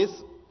holidays,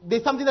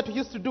 there's something that we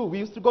used to do. We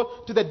used to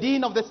go to the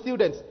dean of the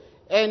students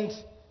and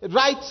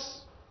write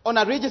on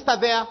a register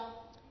there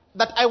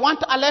that I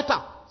want a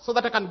letter so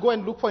that I can go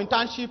and look for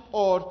internship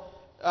or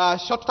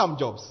short-term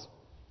jobs.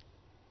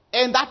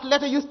 And that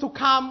letter used to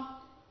come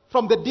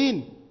from the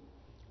dean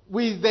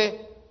with the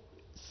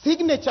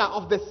signature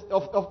of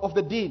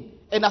the dean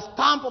and a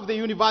stamp of the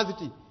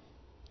university.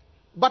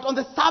 But on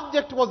the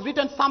subject was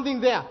written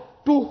something there,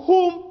 "To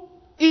whom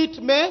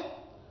it may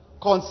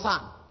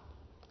concern."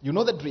 You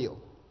know the drill.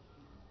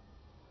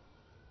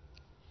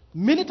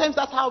 Many times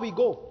that's how we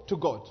go to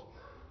God.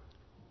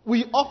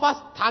 We offer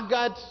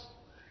staggered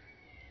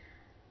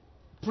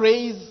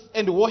praise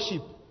and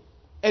worship,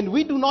 and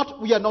we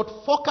are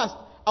not focused.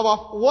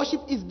 Our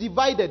worship is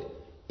divided.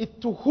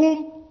 It's to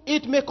whom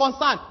it may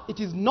concern.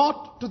 It is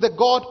not to the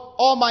God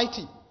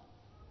Almighty.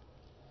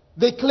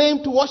 They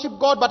claim to worship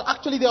God, but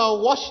actually their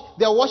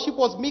worship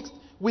was mixed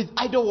with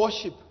idol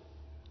worship.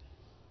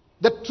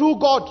 The true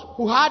God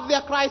who heard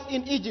their cries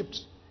in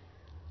Egypt,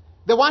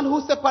 the one who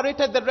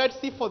separated the Red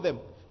Sea for them,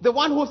 the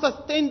one who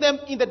sustained them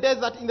in the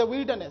desert, in the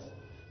wilderness,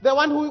 the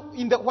one who,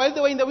 while they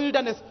were in the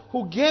wilderness,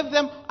 who gave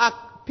them a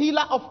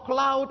pillar of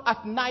cloud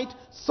at night,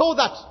 so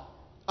that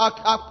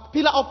a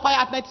pillar of fire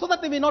at night, so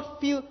that they may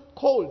not feel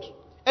cold.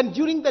 And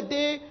during the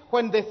day,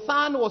 when the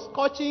sun was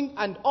scorching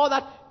and all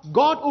that,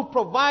 God will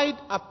provide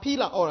a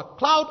pillar or a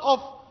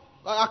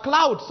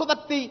cloud, so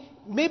that they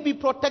may be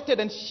protected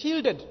and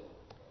shielded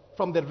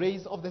from the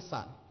rays of the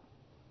sun.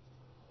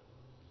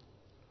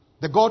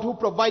 The God who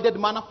provided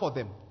manna for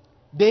them,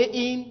 day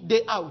in,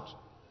 day out.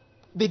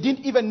 They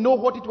didn't even know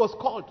what it was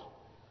called.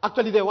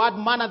 Actually, the word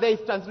manna there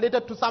is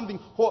translated to something.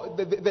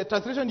 The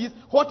translation is,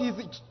 "What is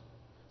it?"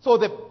 So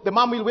the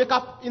mom will wake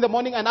up in the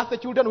morning and ask the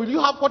children, "Will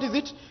you have what is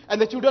it?" And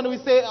the children will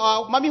say,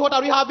 "Mommy, what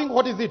are we having?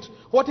 What is it?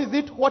 What is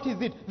it? What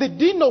is it?" They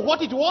didn't know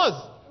what it was.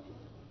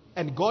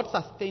 And God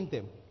sustained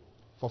them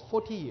for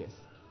 40 years,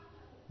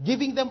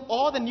 giving them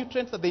all the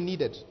nutrients that they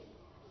needed.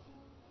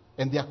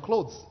 And their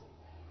clothes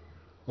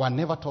were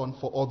never torn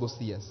for all those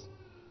years.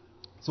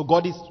 So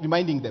God is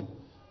reminding them,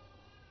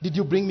 "Did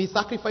you bring me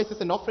sacrifices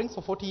and offerings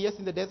for 40 years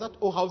in the desert,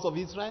 O house of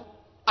Israel?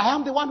 I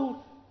am the one who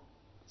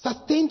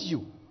sustained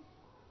you."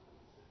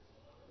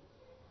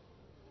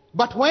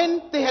 But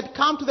when they had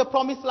come to the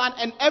promised land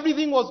and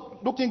everything was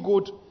looking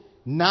good,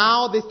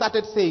 now they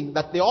started saying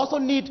that they also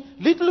need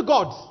little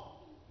gods.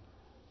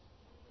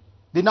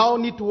 They now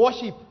need to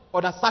worship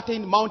on a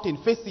certain mountain,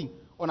 facing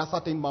on a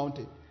certain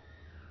mountain.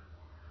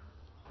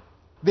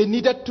 They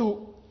needed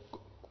to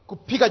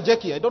pick a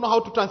jackie. I don't know how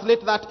to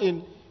translate that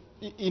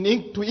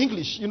to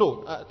English.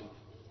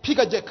 pick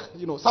a jack,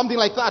 something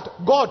like that.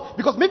 God,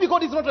 because maybe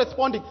God is not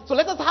responding. So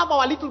let us have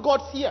our little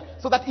gods here,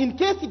 so that in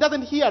case he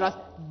doesn't hear us,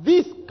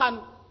 this can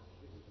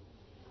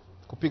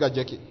pick a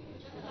jack.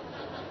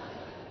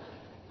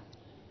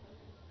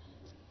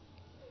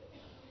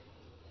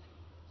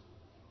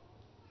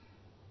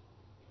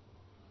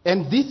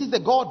 And this is the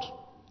God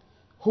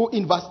who,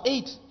 in verse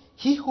 8,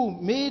 he who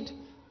made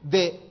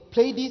the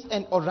Pleiades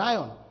and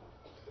Orion,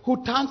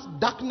 who turns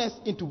darkness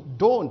into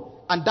dawn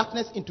and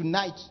darkness into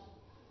night,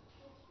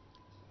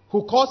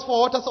 who calls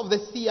for waters of the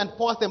sea and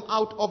pours them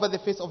out over the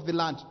face of the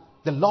land.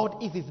 The Lord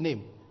is his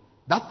name.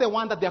 That's the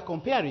one that they are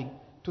comparing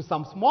to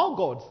some small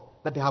gods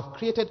that they have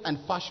created and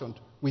fashioned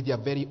with their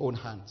very own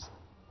hands.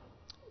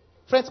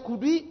 Friends,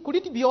 could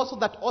it be also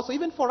that also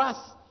even for us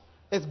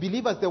as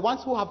believers, the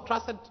ones who have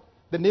trusted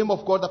the name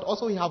of God, that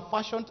also we have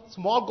fashioned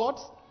small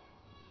gods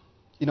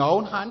in our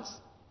own hands?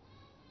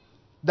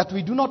 That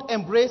we do not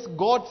embrace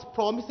God's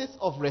promises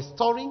of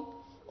restoring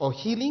or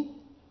healing?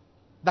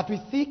 That we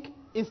seek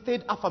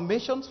instead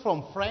affirmations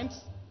from friends,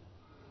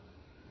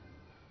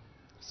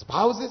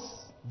 spouses,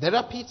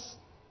 therapists?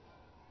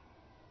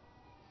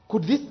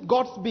 Could these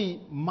gods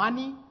be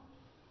money,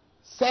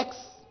 sex,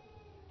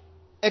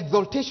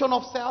 exaltation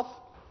of self?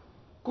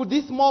 Could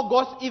these small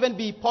gods even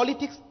be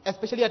politics,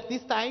 especially at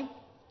this time,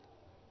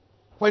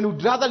 when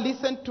we'd rather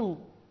listen to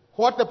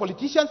what the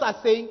politicians are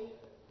saying,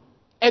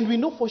 and we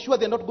know for sure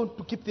they're not going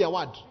to keep their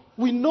word?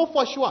 We know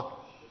for sure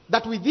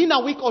that within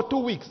a week or 2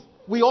 weeks,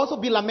 we'll also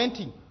be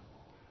lamenting.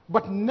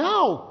 But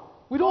now,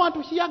 we don't want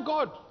to hear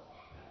God.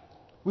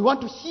 We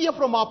want to hear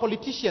from our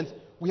politicians.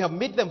 We have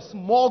made them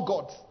small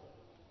gods.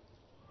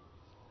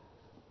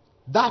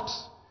 That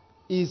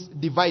is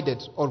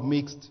divided or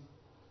mixed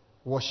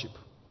worship.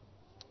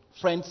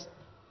 Friends,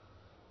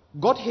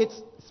 God hates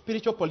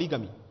spiritual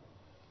polygamy.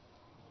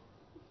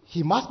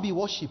 He must be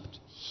worshipped,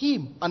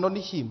 him and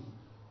only him,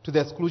 to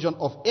the exclusion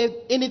of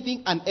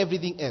anything and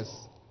everything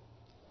else.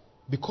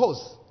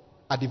 Because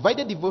a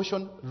divided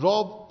devotion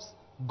robs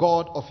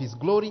God of his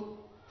glory,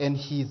 and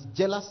he is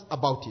jealous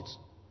about it.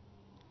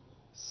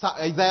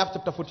 Isaiah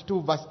chapter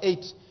 42 verse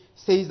 8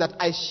 says that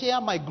I share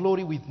my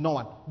glory with no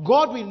one.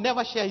 God will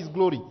never share his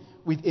glory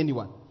with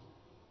anyone.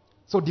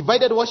 So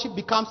divided worship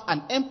becomes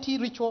an empty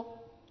ritual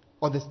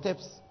on the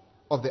steps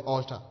of the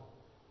altar.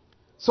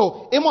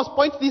 So Amos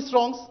points these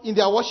wrongs in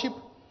their worship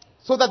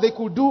so that they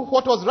could do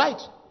what was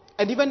right.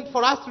 And even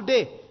for us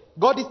today,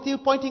 God is still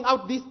pointing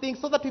out these things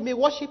so that we may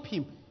worship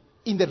him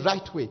in the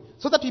right way.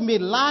 So that we may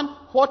learn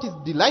what is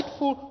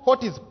delightful,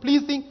 what is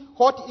pleasing,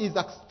 what is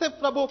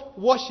acceptable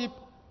worship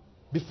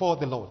before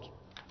the Lord.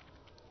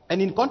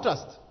 And in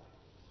contrast,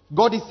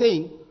 God is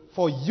saying,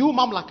 for you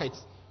Mamlakites,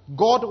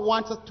 God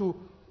wants us to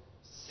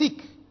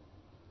seek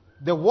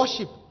the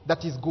worship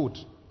that is good.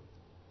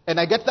 And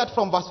I get that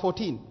from verse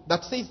 14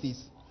 that says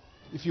this,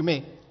 if you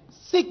may,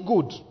 seek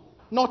good,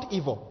 not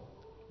evil,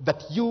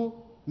 that you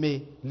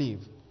may live.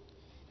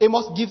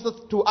 Amos gives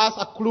to us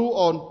a clue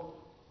on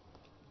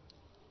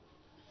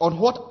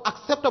what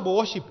acceptable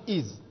worship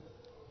is.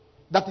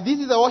 That this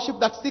is a worship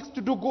that seeks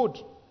to do good.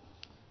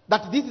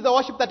 That this is a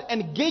worship that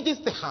engages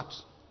the heart.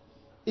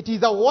 It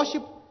is a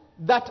worship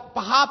that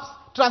perhaps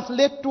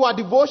translates to a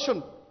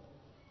devotion,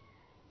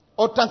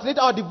 or translate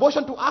our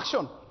devotion to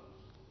action.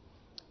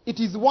 It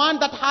is one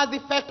that has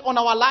effect on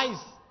our lives.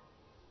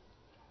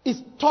 It's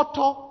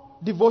total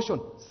devotion.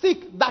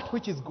 Seek that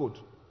which is good.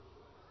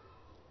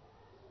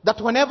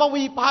 That whenever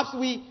we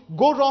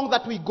go wrong,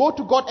 that we go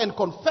to God and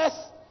confess,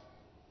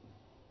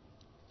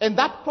 and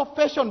that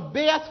profession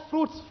bears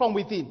fruits from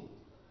within.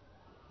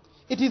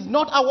 It is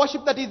not a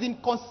worship that is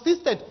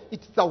inconsistent.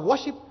 It is a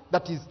worship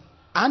that is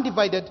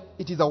undivided.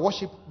 It is a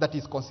worship that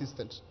is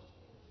consistent.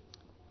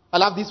 I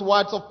love these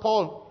words of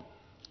Paul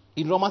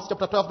in Romans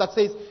chapter 12 that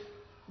says,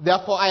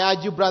 therefore I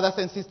urge you, brothers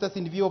and sisters,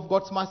 in view of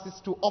God's mercies,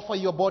 to offer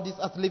your bodies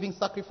as living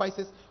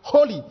sacrifices,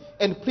 holy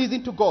and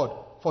pleasing to God,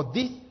 for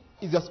this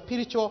is a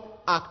spiritual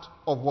act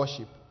of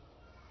worship.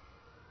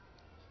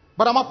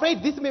 But I'm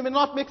afraid this may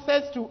not make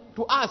sense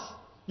to us.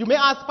 You may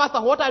ask,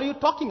 Pastor, what are you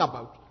talking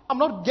about? I'm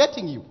not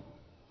getting you.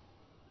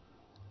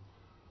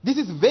 This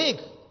is vague.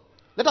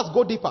 Let us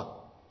go deeper.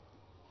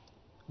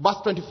 Verse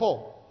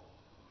 24.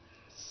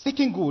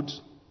 Seeking good.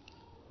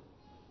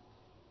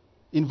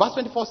 In verse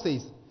 24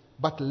 says,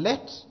 but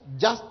let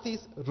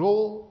justice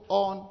roll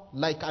on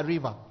like a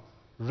river,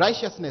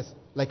 righteousness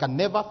like a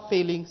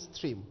never-failing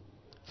stream.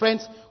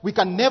 Friends, we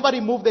can never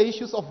remove the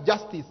issues of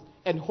justice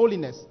and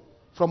holiness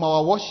from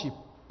our worship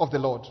of the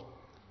Lord.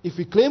 If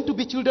we claim to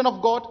be children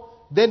of God,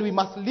 then we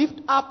must lift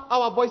up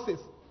our voices.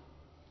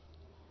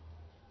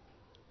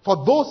 For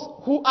those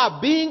who are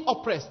being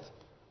oppressed,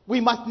 we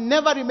must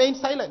never remain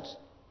silent.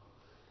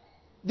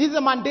 This is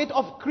a mandate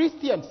of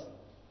Christians.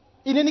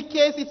 In any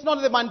case, it's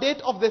not the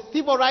mandate of the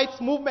civil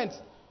rights movements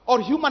or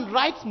human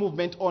rights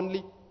movement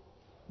only.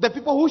 The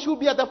people who should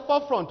be at the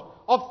forefront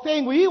of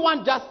saying we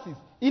want justice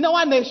in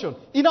our nation,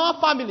 in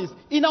our families,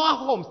 in our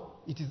homes.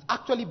 It is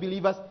actually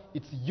believers,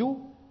 it's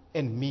you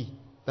and me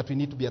that we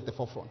need to be at the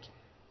forefront.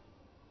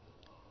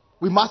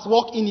 We must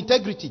walk in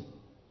integrity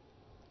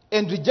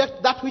and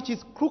reject that which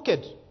is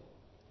crooked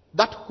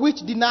that which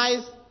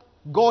denies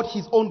God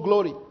his own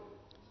glory.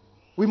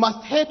 We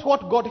must hate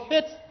what God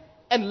hates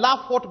and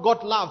love what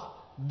God loves.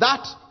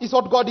 That is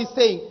what God is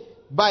saying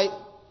by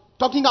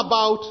talking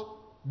about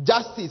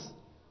justice,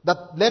 that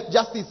let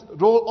justice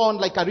roll on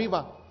like a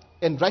river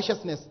and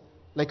righteousness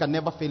like a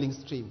never-failing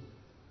stream.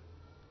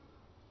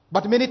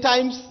 But many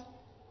times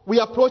we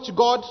approach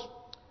God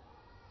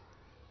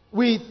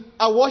with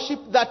a worship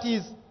that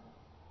is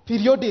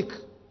periodic,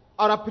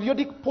 or a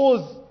periodic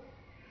pause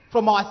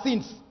from our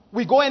sins.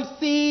 We go and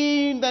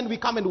sin, then we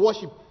come and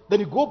worship. Then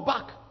we go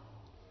back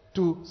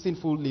to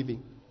sinful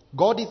living.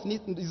 God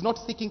is not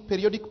seeking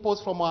periodic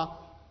pause from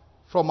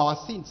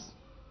our sins.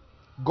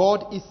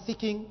 God is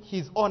seeking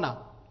his honor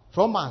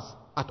from us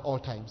at all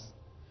times.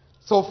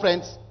 So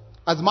friends,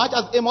 as much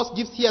as Amos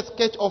gives here a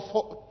sketch of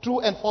true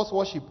and false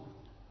worship,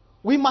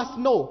 we must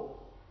know,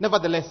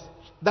 nevertheless,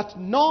 that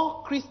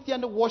no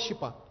Christian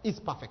worshiper is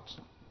perfect.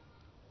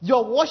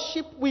 Your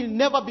worship will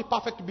never be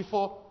perfect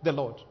before the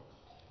Lord.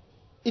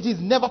 It is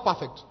never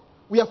perfect.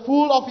 We are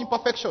full of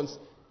imperfections,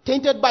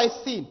 tainted by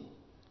sin.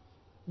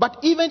 But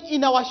even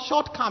in our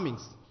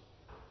shortcomings,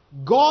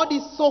 God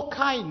is so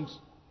kind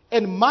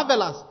and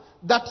marvelous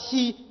that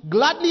he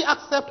gladly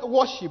accepts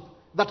worship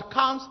that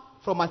comes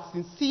from a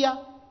sincere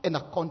and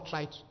a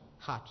contrite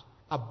heart,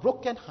 a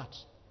broken heart.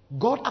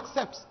 God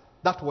accepts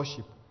that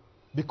worship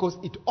because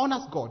it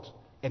honors God,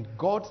 and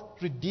God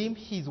redeems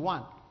his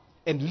one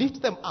and lifts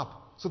them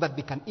up so that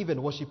they can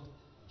even worship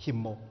him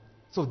more.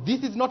 So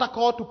this is not a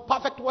call to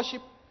perfect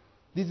worship.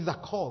 This is a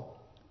call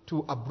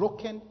to a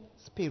broken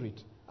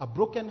spirit, a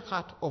broken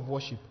heart of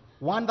worship,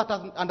 one that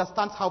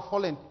understands how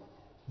fallen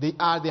their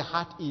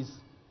heart is,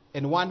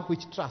 and one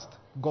which trusts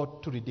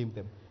God to redeem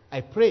them.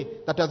 I pray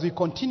that as we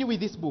continue with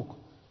this book,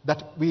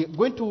 that we're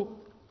going to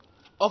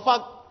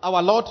offer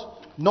our Lord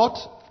not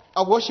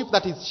a worship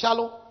that is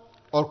shallow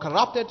or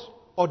corrupted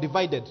or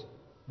divided,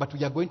 but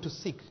we are going to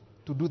seek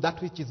to do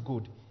that which is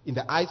good in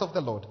the eyes of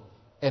the Lord,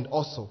 and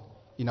also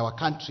in our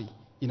country,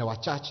 in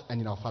our church, and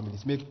in our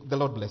families. May the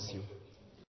Lord bless you.